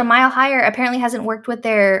Ray from Mile Higher apparently hasn't worked with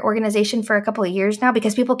their organization for a couple of years now,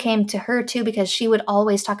 because people came to her too, because she would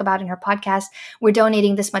always talk about in her podcast, we're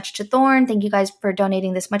donating this much to Thorn. Thank you guys for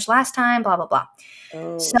donating this much last time, blah, blah, blah.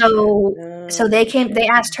 So they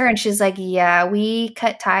asked her and she's like, yeah, we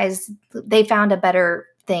cut ties. They found a better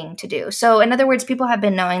thing to do. So in other words, people have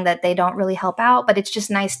been knowing that they don't really help out, but it's just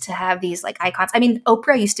nice to have these like icons. I mean,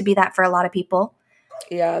 Oprah used to be that for a lot of people.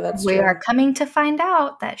 Yeah, that's true. We are true. coming to find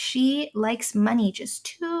out that she likes money just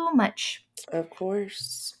too much. Of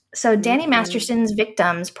course. So Danny Masterson's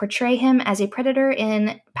victims portray him as a predator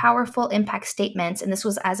in powerful impact statements. And this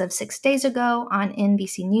was as of 6 days ago on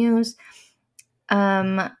NBC News.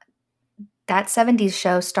 That 70s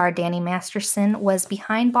show star Danny Masterson was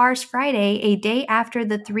behind bars Friday, a day after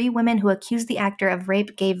the 3 women who accused the actor of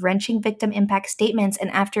rape gave wrenching victim impact statements,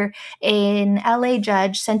 and after an LA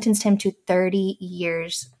judge sentenced him to 30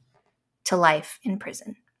 years to life in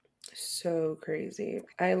prison. So crazy.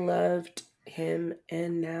 I loved him,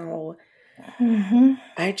 and now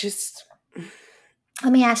I just...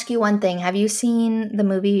 Let me ask you one thing. Have you seen the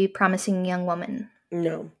movie Promising Young Woman?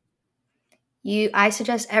 No. I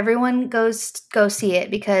suggest everyone go see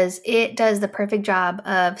it, because it does the perfect job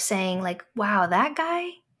of saying like, wow, that guy?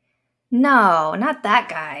 No, not that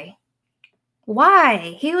guy.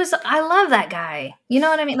 Why? I love that guy. You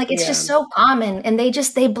know what I mean? Like, it's just so common, and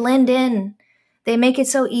they blend in. They make it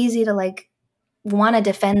so easy to like want to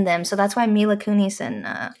defend them. So that's why Mila Kunis and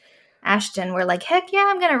Ashton were like, heck yeah,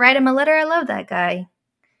 I'm going to write him a letter. I love that guy.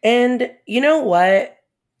 And you know what?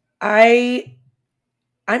 I'm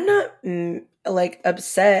not like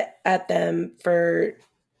upset at them for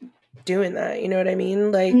doing that. You know what I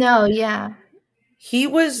mean? Like, no, yeah. He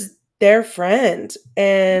was their friend.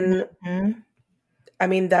 And I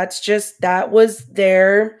mean, that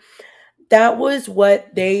was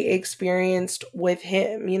what they experienced with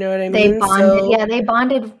him. You know what I mean? They bonded. They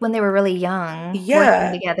bonded when they were really young,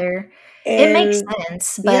 working together. It makes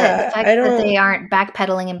sense, but the fact that they aren't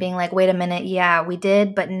backpedaling and being like, wait a minute, yeah, we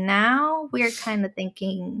did, but now we're kind of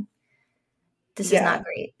thinking this is not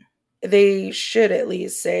great. They should at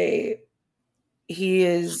least say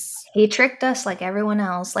he tricked us like everyone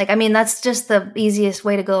else. Like, I mean, that's just the easiest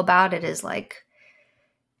way to go about it, is like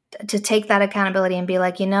to take that accountability and be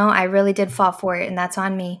like, I really did fall for it, and that's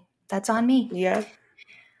on me. That's on me. Yeah.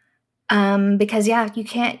 Because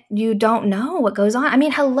you don't know what goes on. I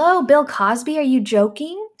mean, hello, Bill Cosby. Are you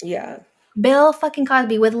joking? Yeah. Bill fucking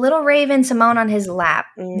Cosby with little Raven Simone on his lap.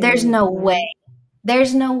 There's no way.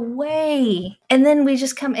 There's no way. And then we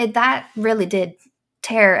just that really did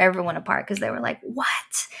tear everyone apart, because they were like,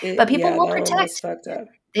 what? But people will protect.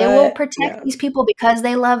 They will protect these people because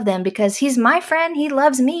they love them, because he's my friend. He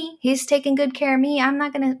loves me. He's taking good care of me. I'm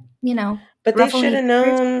not going to, But they should have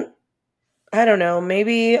known. I don't know.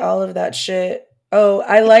 Maybe all of that shit. Oh,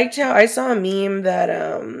 I liked how I saw a meme that,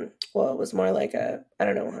 it was more like I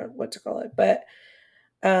don't know what to call it, but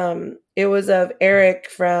it was of Eric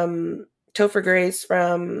from Topher Grace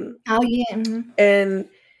from. Oh, yeah. Mm-hmm. And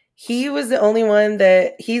he's the only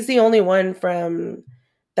one from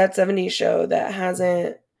that 70s show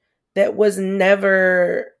that was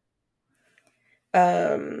never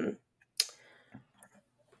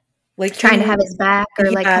like trying to have his back, or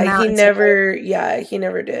like come out. He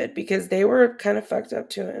never did, because they were kind of fucked up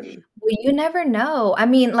to him. Well, you never know. I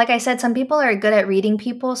mean, like I said, some people are good at reading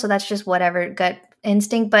people, so that's just whatever gut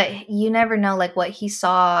instinct, but you never know like what he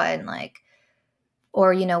saw, and like,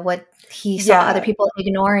 or what he saw other people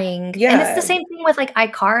ignoring. Yeah. And it's the same thing with like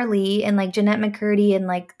iCarly and like Jeanette McCurdy and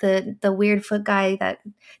like the weird foot guy that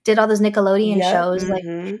did all those Nickelodeon shows. Like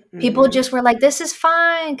people just were like, this is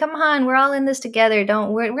fine. Come on, we're all in this together.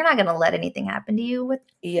 We're not gonna let anything happen to you. What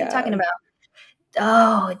are you talking about?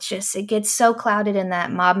 Oh, it gets so clouded in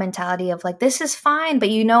that mob mentality of like, this is fine, but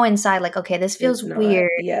inside, like, okay, this feels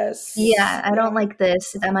weird. Yes. Yeah, I don't like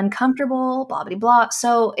this. I'm uncomfortable, blah, blah, blah.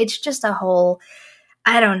 So it's just a whole,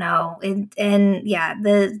 I don't know. And yeah,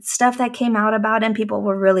 the stuff that came out about him, people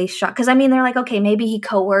were really shocked. Because I mean, they're like, okay, maybe he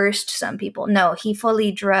coerced some people. No, he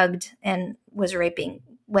fully drugged and was raping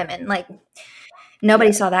women. Like,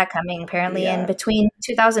 nobody saw that coming, apparently. And between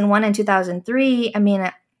 2001 and 2003, I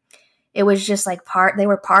mean, it was just like they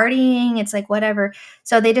were partying. It's like whatever.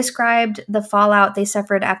 So they described the fallout they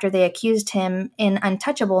suffered after they accused him an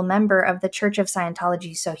untouchable member of the Church of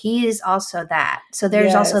Scientology. So he is also that. So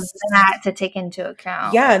there's also that to take into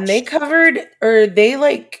account. Yeah, and they covered,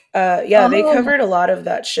 they covered a lot of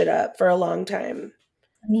that shit up for a long time.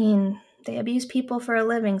 I mean, they abuse people for a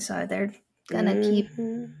living, so they're gonna keep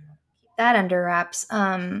that under wraps.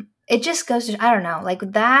 It just goes to, I don't know, like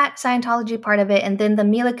that Scientology part of it. And then the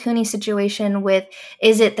Mila Kunis situation with,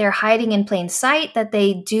 is it they're hiding in plain sight that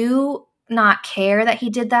they do not care that he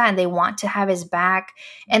did that and they want to have his back,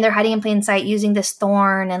 and they're hiding in plain sight using this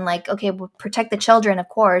thorn and like, okay, we'll protect the children, of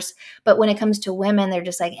course. But when it comes to women, they're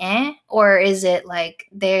just like, or is it like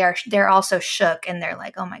they're also shook and they're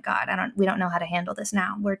like, oh my God, we don't know how to handle this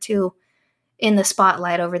now. We're too in the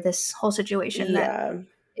spotlight over this whole situation that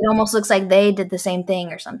it almost looks like they did the same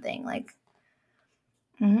thing or something. Like,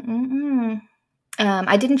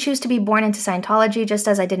 I didn't choose to be born into Scientology, just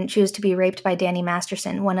as I didn't choose to be raped by Danny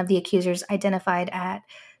Masterson, one of the accusers identified at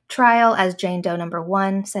trial as Jane Doe number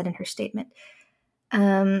 1, said in her statement.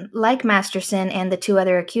 Like Masterson and the 2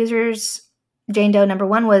 other accusers, Jane Doe number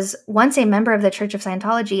 1 was once a member of the Church of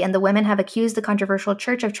Scientology, and the women have accused the controversial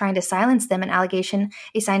church of trying to silence them, an allegation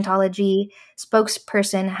a Scientology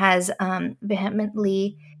spokesperson has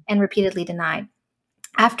vehemently and repeatedly denied.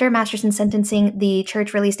 After Masterson's sentencing, the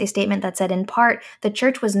church released a statement that said, in part, the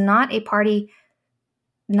church was not a party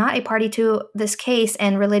to this case,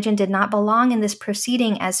 and religion did not belong in this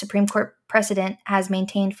proceeding, as Supreme Court precedent has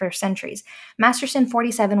maintained for centuries. Masterson,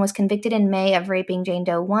 47, was convicted in May of raping Jane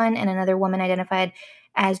Doe 1 and another woman identified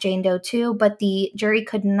as Jane Doe 2, but the jury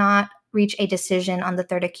could not reach a decision on the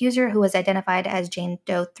third accuser, who was identified as Jane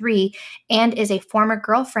Doe 3 and is a former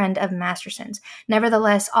girlfriend of Masterson's.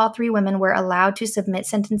 Nevertheless, all 3 women were allowed to submit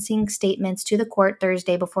sentencing statements to the court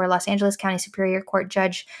Thursday before Los Angeles County Superior Court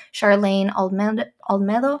Judge Charlene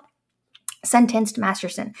Olmedo sentenced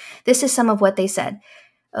Masterson. This is some of what they said.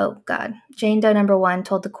 Oh, God. Jane Doe number 1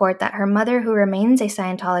 told the court that her mother, who remains a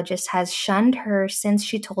Scientologist, has shunned her since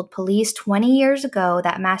she told police 20 years ago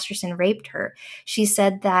that Masterson raped her. She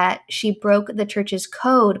said that she broke the church's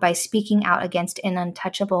code by speaking out against an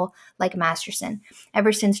untouchable like Masterson.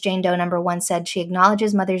 Ever since Jane Doe number 1 said she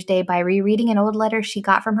acknowledges Mother's Day by rereading an old letter she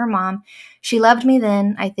got from her mom. She loved me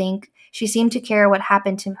then, I think. She seemed to care what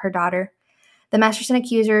happened to her daughter. The Masterson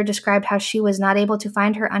accuser described how she was not able to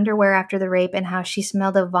find her underwear after the rape and how she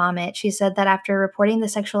smelled of vomit. She said that after reporting the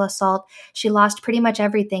sexual assault, she lost pretty much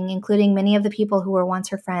everything, including many of the people who were once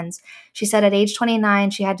her friends. She said at age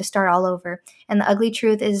 29, she had to start all over. And the ugly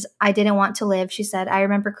truth is, I didn't want to live, she said. I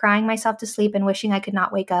remember crying myself to sleep and wishing I could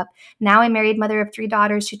not wake up. Now a married mother of 3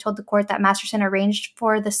 daughters, she told the court that Masterson arranged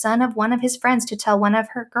for the son of one of his friends to tell one of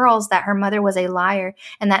her girls that her mother was a liar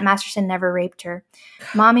and that Masterson never raped her.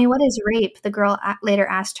 Mommy, what is rape? The girl later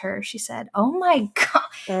asked her. She said, "Oh my God.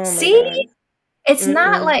 Oh See? my God. It's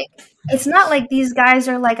not like these guys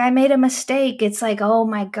are like, I made a mistake. It's like, oh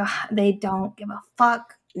my God, they don't give a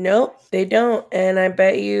fuck. Nope, they don't. And I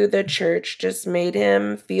bet you the church just made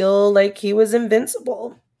him feel like he was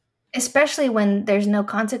invincible. Especially when there's no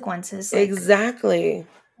consequences. Like, exactly.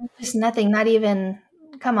 Just nothing, not even,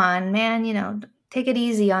 come on, man, take it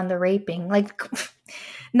easy on the raping. Like,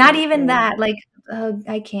 not even that. Like,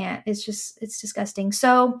 I can't. It's disgusting.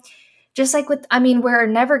 So, just like we're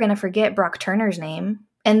never going to forget Brock Turner's name.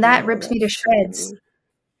 And that rips me to shreds.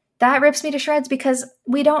 That rips me to shreds because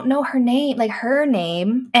we don't know her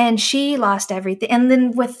name, and she lost everything. And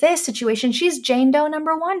then with this situation, she's Jane Doe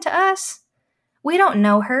number 1 to us. We don't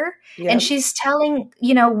know her. Yep. And she's telling,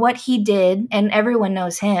 what he did, and everyone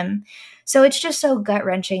knows him. So it's just so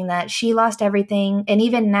gut-wrenching that she lost everything. And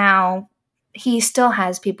even now, he still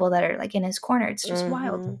has people that are like in his corner. It's just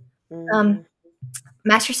wild.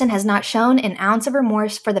 Masterson has not shown an ounce of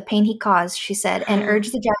remorse for the pain he caused, she said, and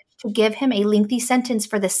urged the judge to give him a lengthy sentence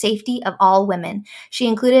for the safety of all women. She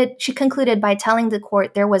concluded by telling the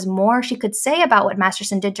court there was more she could say about what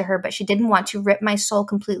Masterson did to her, but she didn't want to rip my soul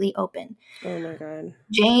completely open. Oh my God.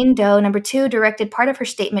 Jane Doe number 2 directed part of her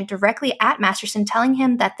statement directly at Masterson, telling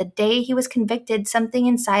him that the day he was convicted, something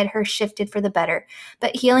inside her shifted for the better.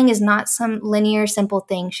 But healing is not some linear, simple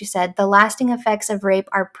thing, she said. The lasting effects of rape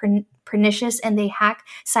are pernicious, and they hack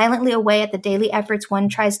silently away at the daily efforts one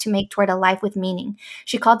tries to make toward a life with meaning.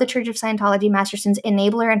 She called the Church of Scientology Masterson's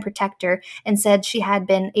enabler and protector and said she had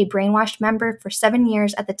been a brainwashed member for 7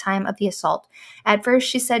 years at the time of the assault. At first,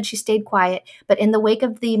 she said she stayed quiet, but in the wake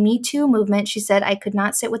of the Me Too movement, she said, I could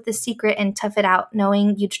not sit with this secret and tough it out,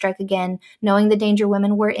 knowing you'd strike again, knowing the danger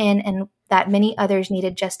women were in, and that many others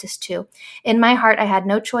needed justice too. In my heart, I had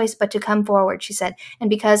no choice but to come forward, she said, and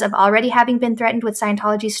because of already having been threatened with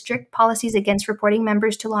Scientology's strict policies against reporting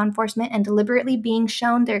members to law enforcement and deliberately being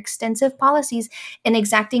shown their extensive policies in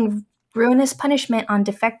exacting ruinous punishment on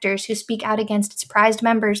defectors who speak out against its prized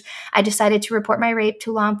members, I decided to report my rape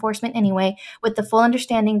to law enforcement anyway, with the full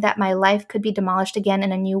understanding that my life could be demolished again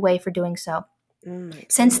in a new way for doing so.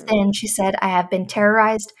 Since then, she said, I have been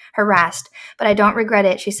terrorized, harassed, but I don't regret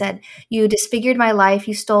it, she said. You disfigured my life,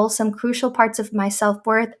 you stole some crucial parts of my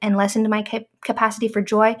self-worth and lessened my capacity for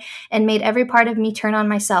joy and made every part of me turn on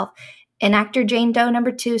myself. And actor Jane Doe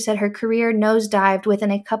number 2 said her career nosedived within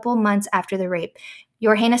a couple months after the rape.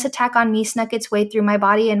 Your heinous attack on me snuck its way through my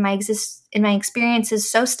body and my experiences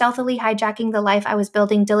so stealthily hijacking the life I was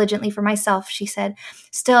building diligently for myself, she said.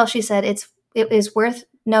 Still, she said, it is worth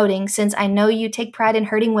noting, since I know you take pride in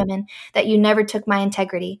hurting women, that you never took my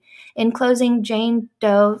integrity. In closing, Jane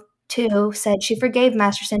Doe, too, said she forgave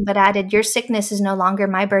Masterson, but added, your sickness is no longer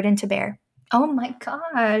my burden to bear. Oh my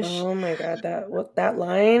gosh. Oh my God. That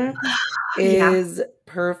line is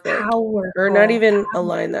perfect. Powerful. Or not even a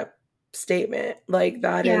line, that statement. Like,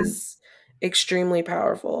 that is extremely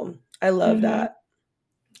powerful. I love that.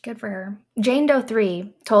 Good for her. Jane Doe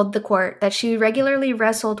 3 told the court that she regularly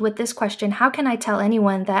wrestled with this question, how can I tell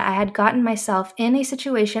anyone that I had gotten myself in a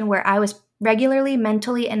situation where I was regularly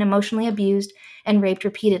mentally and emotionally abused and raped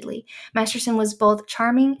repeatedly? Masterson was both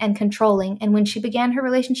charming and controlling, and when she began her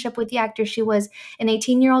relationship with the actor, she was an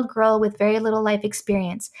 18-year-old girl with very little life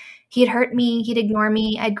experience. He'd hurt me, he'd ignore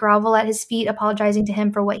me, I'd grovel at his feet, apologizing to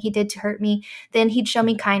him for what he did to hurt me. Then he'd show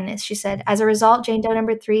me kindness, she said. As a result, Jane Doe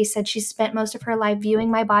number 3 said she spent most of her life viewing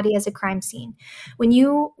my body as a crime scene. When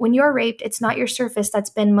you're raped, it's not your surface that's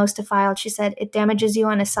been most defiled, she said. It damages you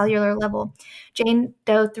on a cellular level. Jane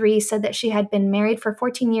Doe 3 said that she had been married for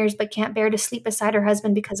 14 years but can't bear to sleep beside her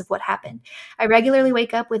husband because of what happened. I regularly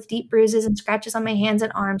wake up with deep bruises and scratches on my hands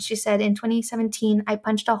and arms, she said. In 2017, I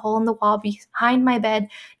punched a hole in the wall behind my bed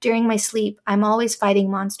during my sleep. I'm always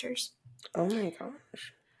fighting monsters. Oh my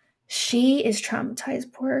gosh. She is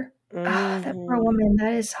traumatized. That poor woman.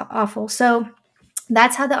 That is awful. So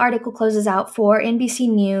that's how the article closes out for NBC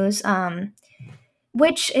News.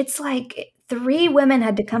 Which it's like 3 women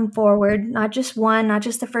had to come forward, not just one, not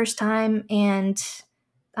just the first time, and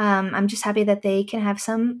I'm just happy that they can have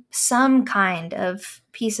some kind of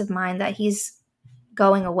peace of mind that he's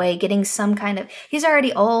going away, getting some kind of. He's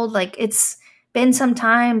already old, like it's been some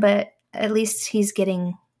time, but at least he's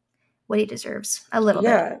getting what he deserves a little bit.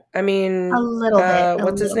 Yeah, I mean, a little bit.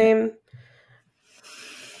 What's his name?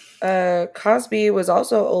 Cosby was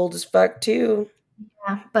also old as fuck too.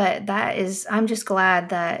 Yeah, but I'm just glad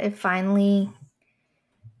that it finally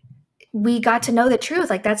we got to know the truth.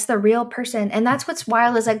 Like that's the real person. And that's what's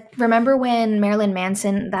wild is like, remember when Marilyn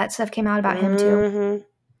Manson, that stuff came out about him too?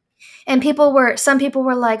 And some people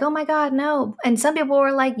were like, oh my God, no. And some people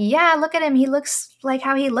were like, yeah, look at him. He looks like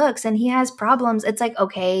how he looks and he has problems. It's like,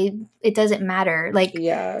 okay, it doesn't matter. Like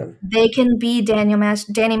they can be Danny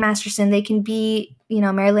Masterson. They can be,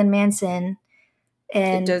 Marilyn Manson.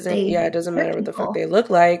 And it doesn't matter what the fuck they look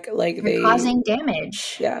like. Like they're causing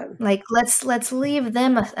damage. Yeah. Like let's leave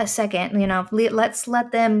them a second, let's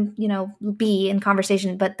let them, be in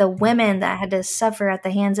conversation. But the women that had to suffer at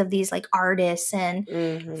the hands of these like artists and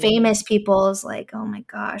famous people is like, oh my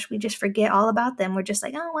gosh, we just forget all about them. We're just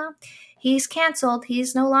like, oh, well, he's canceled.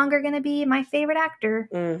 He's no longer going to be my favorite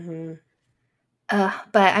actor. But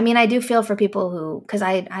I mean, I do feel for people who, cause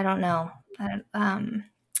I don't know.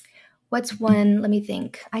 What's one? Let me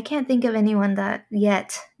think. I can't think of anyone that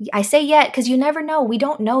yet. I say yet because you never know. We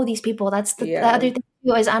don't know these people. That's the other thing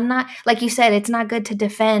too, is I'm not, like you said, it's not good to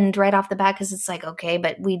defend right off the bat because it's like, okay,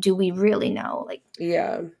 but we really know, like,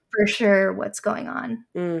 for sure what's going on.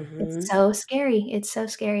 It's so scary. It's so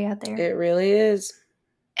scary out there. It really is.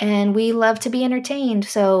 And we love to be entertained.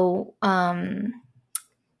 So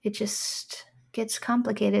it just gets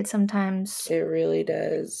complicated sometimes. It really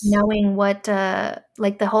does. Knowing what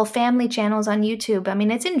like the whole family channels on YouTube. I mean,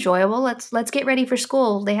 it's enjoyable. Let's get ready for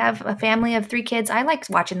school. They have a family of 3 kids. I like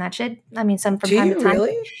watching that shit. I mean, some from time to time.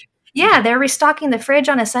 Really? Yeah, they're restocking the fridge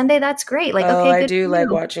on a Sunday. That's great. Like, okay, good. I do like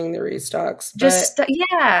watching the restocks. Just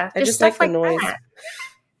I just like the noise. That.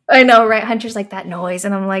 I know, right? Hunter's like that noise,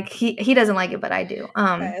 and I'm like, he doesn't like it, but I do.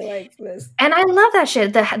 I like this, and I love that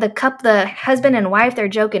shit. The husband and wife, they're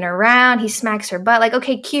joking around. He smacks her butt, like,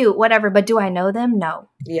 okay, cute, whatever. But do I know them? No.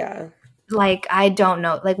 Yeah. Like I don't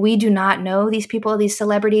know. Like we do not know these people, these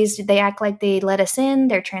celebrities. They act like they let us in.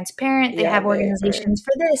 They're transparent. They have organizations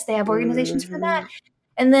for this. They have organizations for that.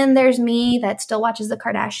 And then there's me that still watches the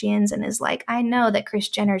Kardashians and is like, I know that Kris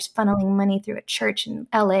Jenner's funneling money through a church in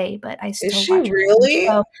LA, but I still watch her. Really?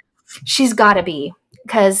 So she's got to be,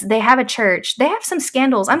 because they have a church. They have some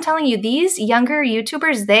scandals. I'm telling you, these younger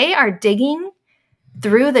YouTubers, they are digging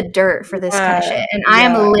through the dirt for this kind of shit. And I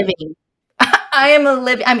am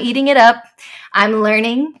living. I'm eating it up. I'm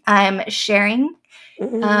learning. I'm sharing.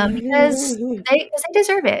 Because they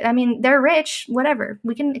deserve it. I mean, they're rich, whatever.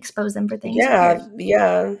 We can expose them for things. Yeah.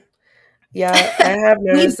 I have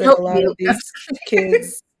noticed that a lot of these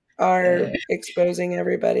kids are exposing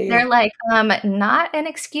everybody. They're like, not an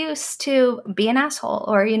excuse to be an asshole,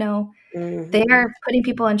 or they are putting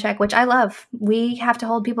people in check, which I love. We have to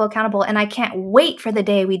hold people accountable, and I can't wait for the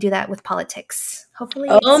day we do that with politics. Hopefully.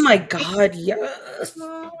 Oh my God, yes.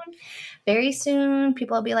 Very soon,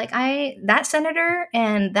 people will be like, that senator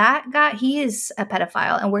and that guy, he is a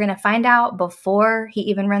pedophile. And we're going to find out before he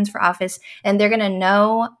even runs for office. And they're going to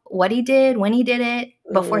know what he did, when he did it,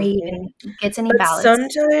 before he even gets any ballots.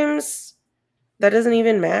 Sometimes that doesn't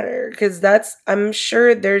even matter, because I'm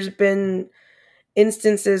sure there's been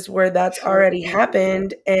instances where that's already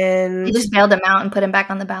happened. And they just bailed him out and put him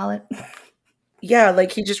back on the ballot. Yeah,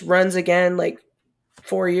 like he just runs again like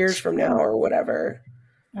 4 years from now or whatever.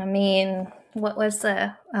 I mean, what was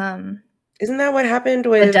the isn't that what happened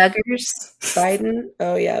with the Duggars? Biden?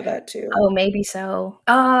 Oh yeah, that too. Oh, maybe so.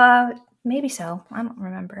 Maybe so. I don't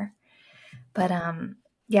remember. But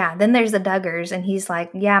yeah, then there's the Duggars, and he's like,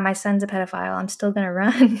 yeah, my son's a pedophile. I'm still gonna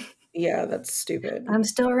run. Yeah, that's stupid. I'm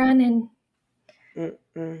still running.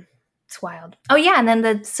 It's wild. Oh yeah, and then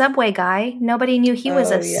the Subway guy, nobody knew he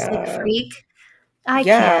was a sick freak. I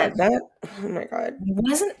can't. Oh my God.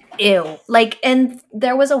 Wasn't ill. Like, and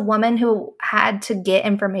there was a woman who had to get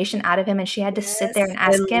information out of him, and she had to sit there and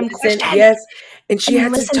ask him questions. Yes. And she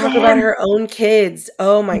had to talk about her own kids.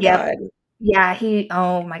 Oh my God. Yeah,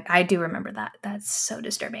 I do remember that. That's so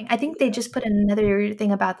disturbing. I think they just put another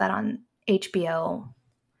thing about that on HBO,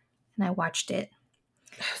 and I watched it.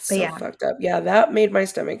 So fucked up. Yeah, that made my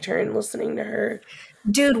stomach turn listening to her.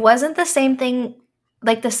 Dude, wasn't the same thing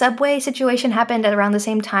like the subway situation happened at around the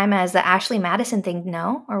same time as the Ashley Madison thing,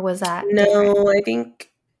 no? Or was that different? No,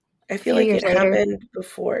 I feel like it later. happened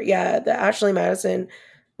before. Yeah, the Ashley Madison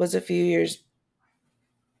was a few years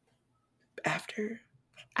after.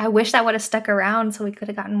 I wish that would have stuck around so we could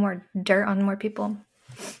have gotten more dirt on more people.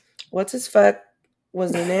 What's his fuck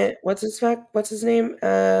was in it? What's his fuck? What's his name?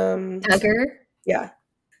 Tugger? Yeah.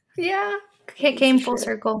 Yeah. It came full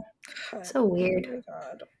circle. God. So weird. Oh my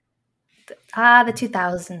God. The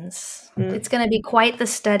 2000s. It's going to be quite the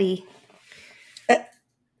study.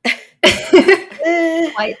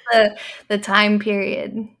 Quite the time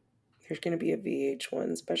period. There's going to be a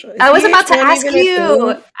VH1 special. I was about to ask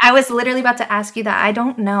you. I was literally about to ask you that. I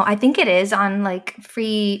don't know. I think it is on like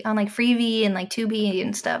Freevee and like Tubi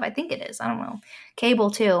and stuff. I think it is. I don't know.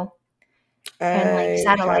 Cable too. And like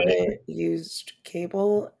satellite. I haven't used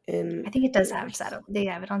cable in. I think it does have satellite. They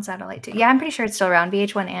have it on satellite too. Yeah, I'm pretty sure it's still around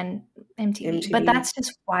VH1 and MTV. But that's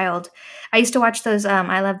just wild. I used to watch those.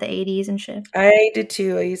 I love the 80s and shit. I did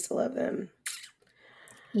too. I used to love them.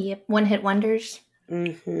 Yep, one hit wonders.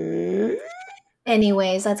 Mm-hmm.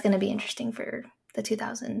 Anyways, that's going to be interesting for the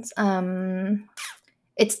 2000s.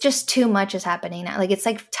 It's just too much is happening now. Like it's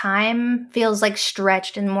like time feels like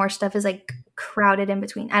stretched and more stuff is like crowded in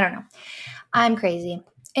between. I don't know. I'm crazy.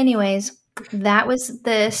 Anyways, that was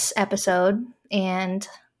this episode, and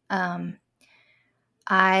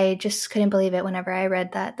I just couldn't believe it whenever I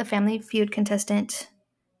read that the Family Feud contestant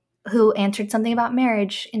who answered something about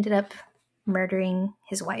marriage ended up murdering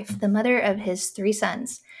his wife, the mother of his 3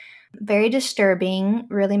 sons. Very disturbing,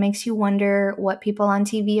 really makes you wonder what people on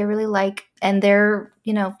TV are really like. And they're,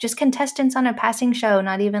 just contestants on a passing show,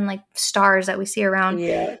 not even like stars that we see around.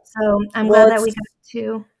 Yeah. So I'm glad that we got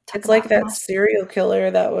to talk It's like that serial killer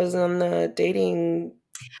that was on the dating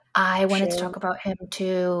I wanted to talk about him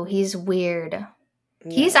too. He's weird. Yeah.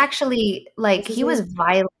 He's actually like, he was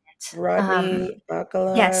violent. Rodney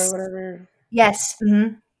Bacala or whatever. Yes.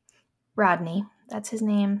 Mm-hmm. Rodney. That's his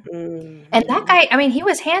name. Mm-hmm. And that guy, I mean, he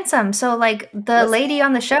was handsome. So like the lady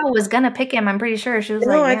on the show was going to pick him. I'm pretty sure. She was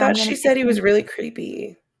like, I thought she said he was really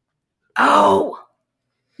creepy. Oh,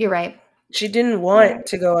 you're right. She didn't want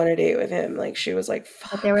to go on a date with him. Like she was like,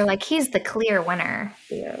 fuck. But they were like, he's the clear winner.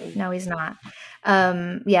 Yeah. No, he's not.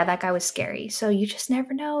 Yeah, that guy was scary. So you just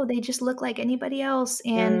never know. They just look like anybody else.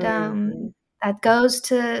 And that goes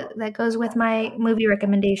with my movie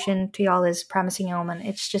recommendation to y'all is Promising Young Woman.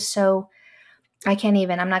 It's just so, I'm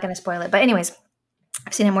not going to spoil it. But anyways,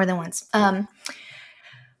 I've seen it more than once. What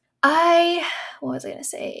was I going to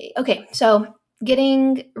say? Okay, so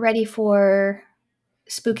getting ready for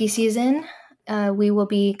spooky season. We will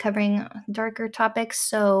be covering darker topics,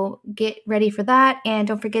 so get ready for that. And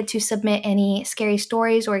don't forget to submit any scary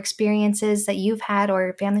stories or experiences that you've had or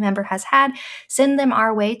a family member has had. Send them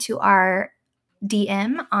our way to our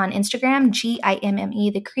DM on Instagram,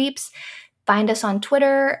 GIMME The Creeps. Find us on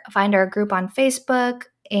Twitter, find our group on Facebook,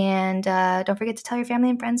 and don't forget to tell your family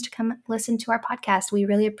and friends to come listen to our podcast. We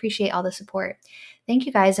really appreciate all the support. Thank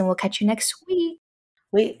you guys, and we'll catch you next week.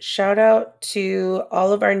 Wait, shout out to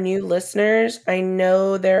all of our new listeners. I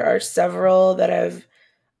know there are several that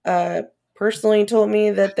have personally told me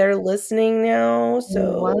that they're listening now.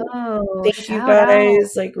 So thank you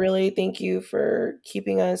guys. Like really, thank you for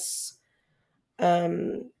keeping us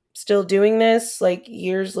still doing this like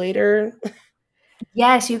years later.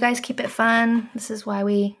 Yes, you guys keep it fun. This is why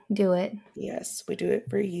we do it. Yes, we do it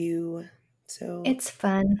for you. So it's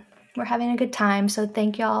fun. We're having a good time. So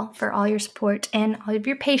thank y'all for all your support and all of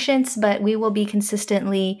your patience. But we will be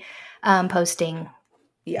consistently posting.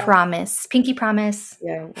 Yeah. Promise. Pinky promise.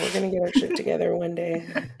 Yeah, we're going to get our shit together one day.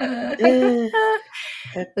 Okay.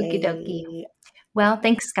 Okie dokie. Well,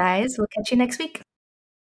 thanks, guys. We'll catch you next week.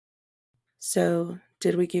 So,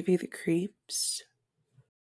 did we give you the creeps?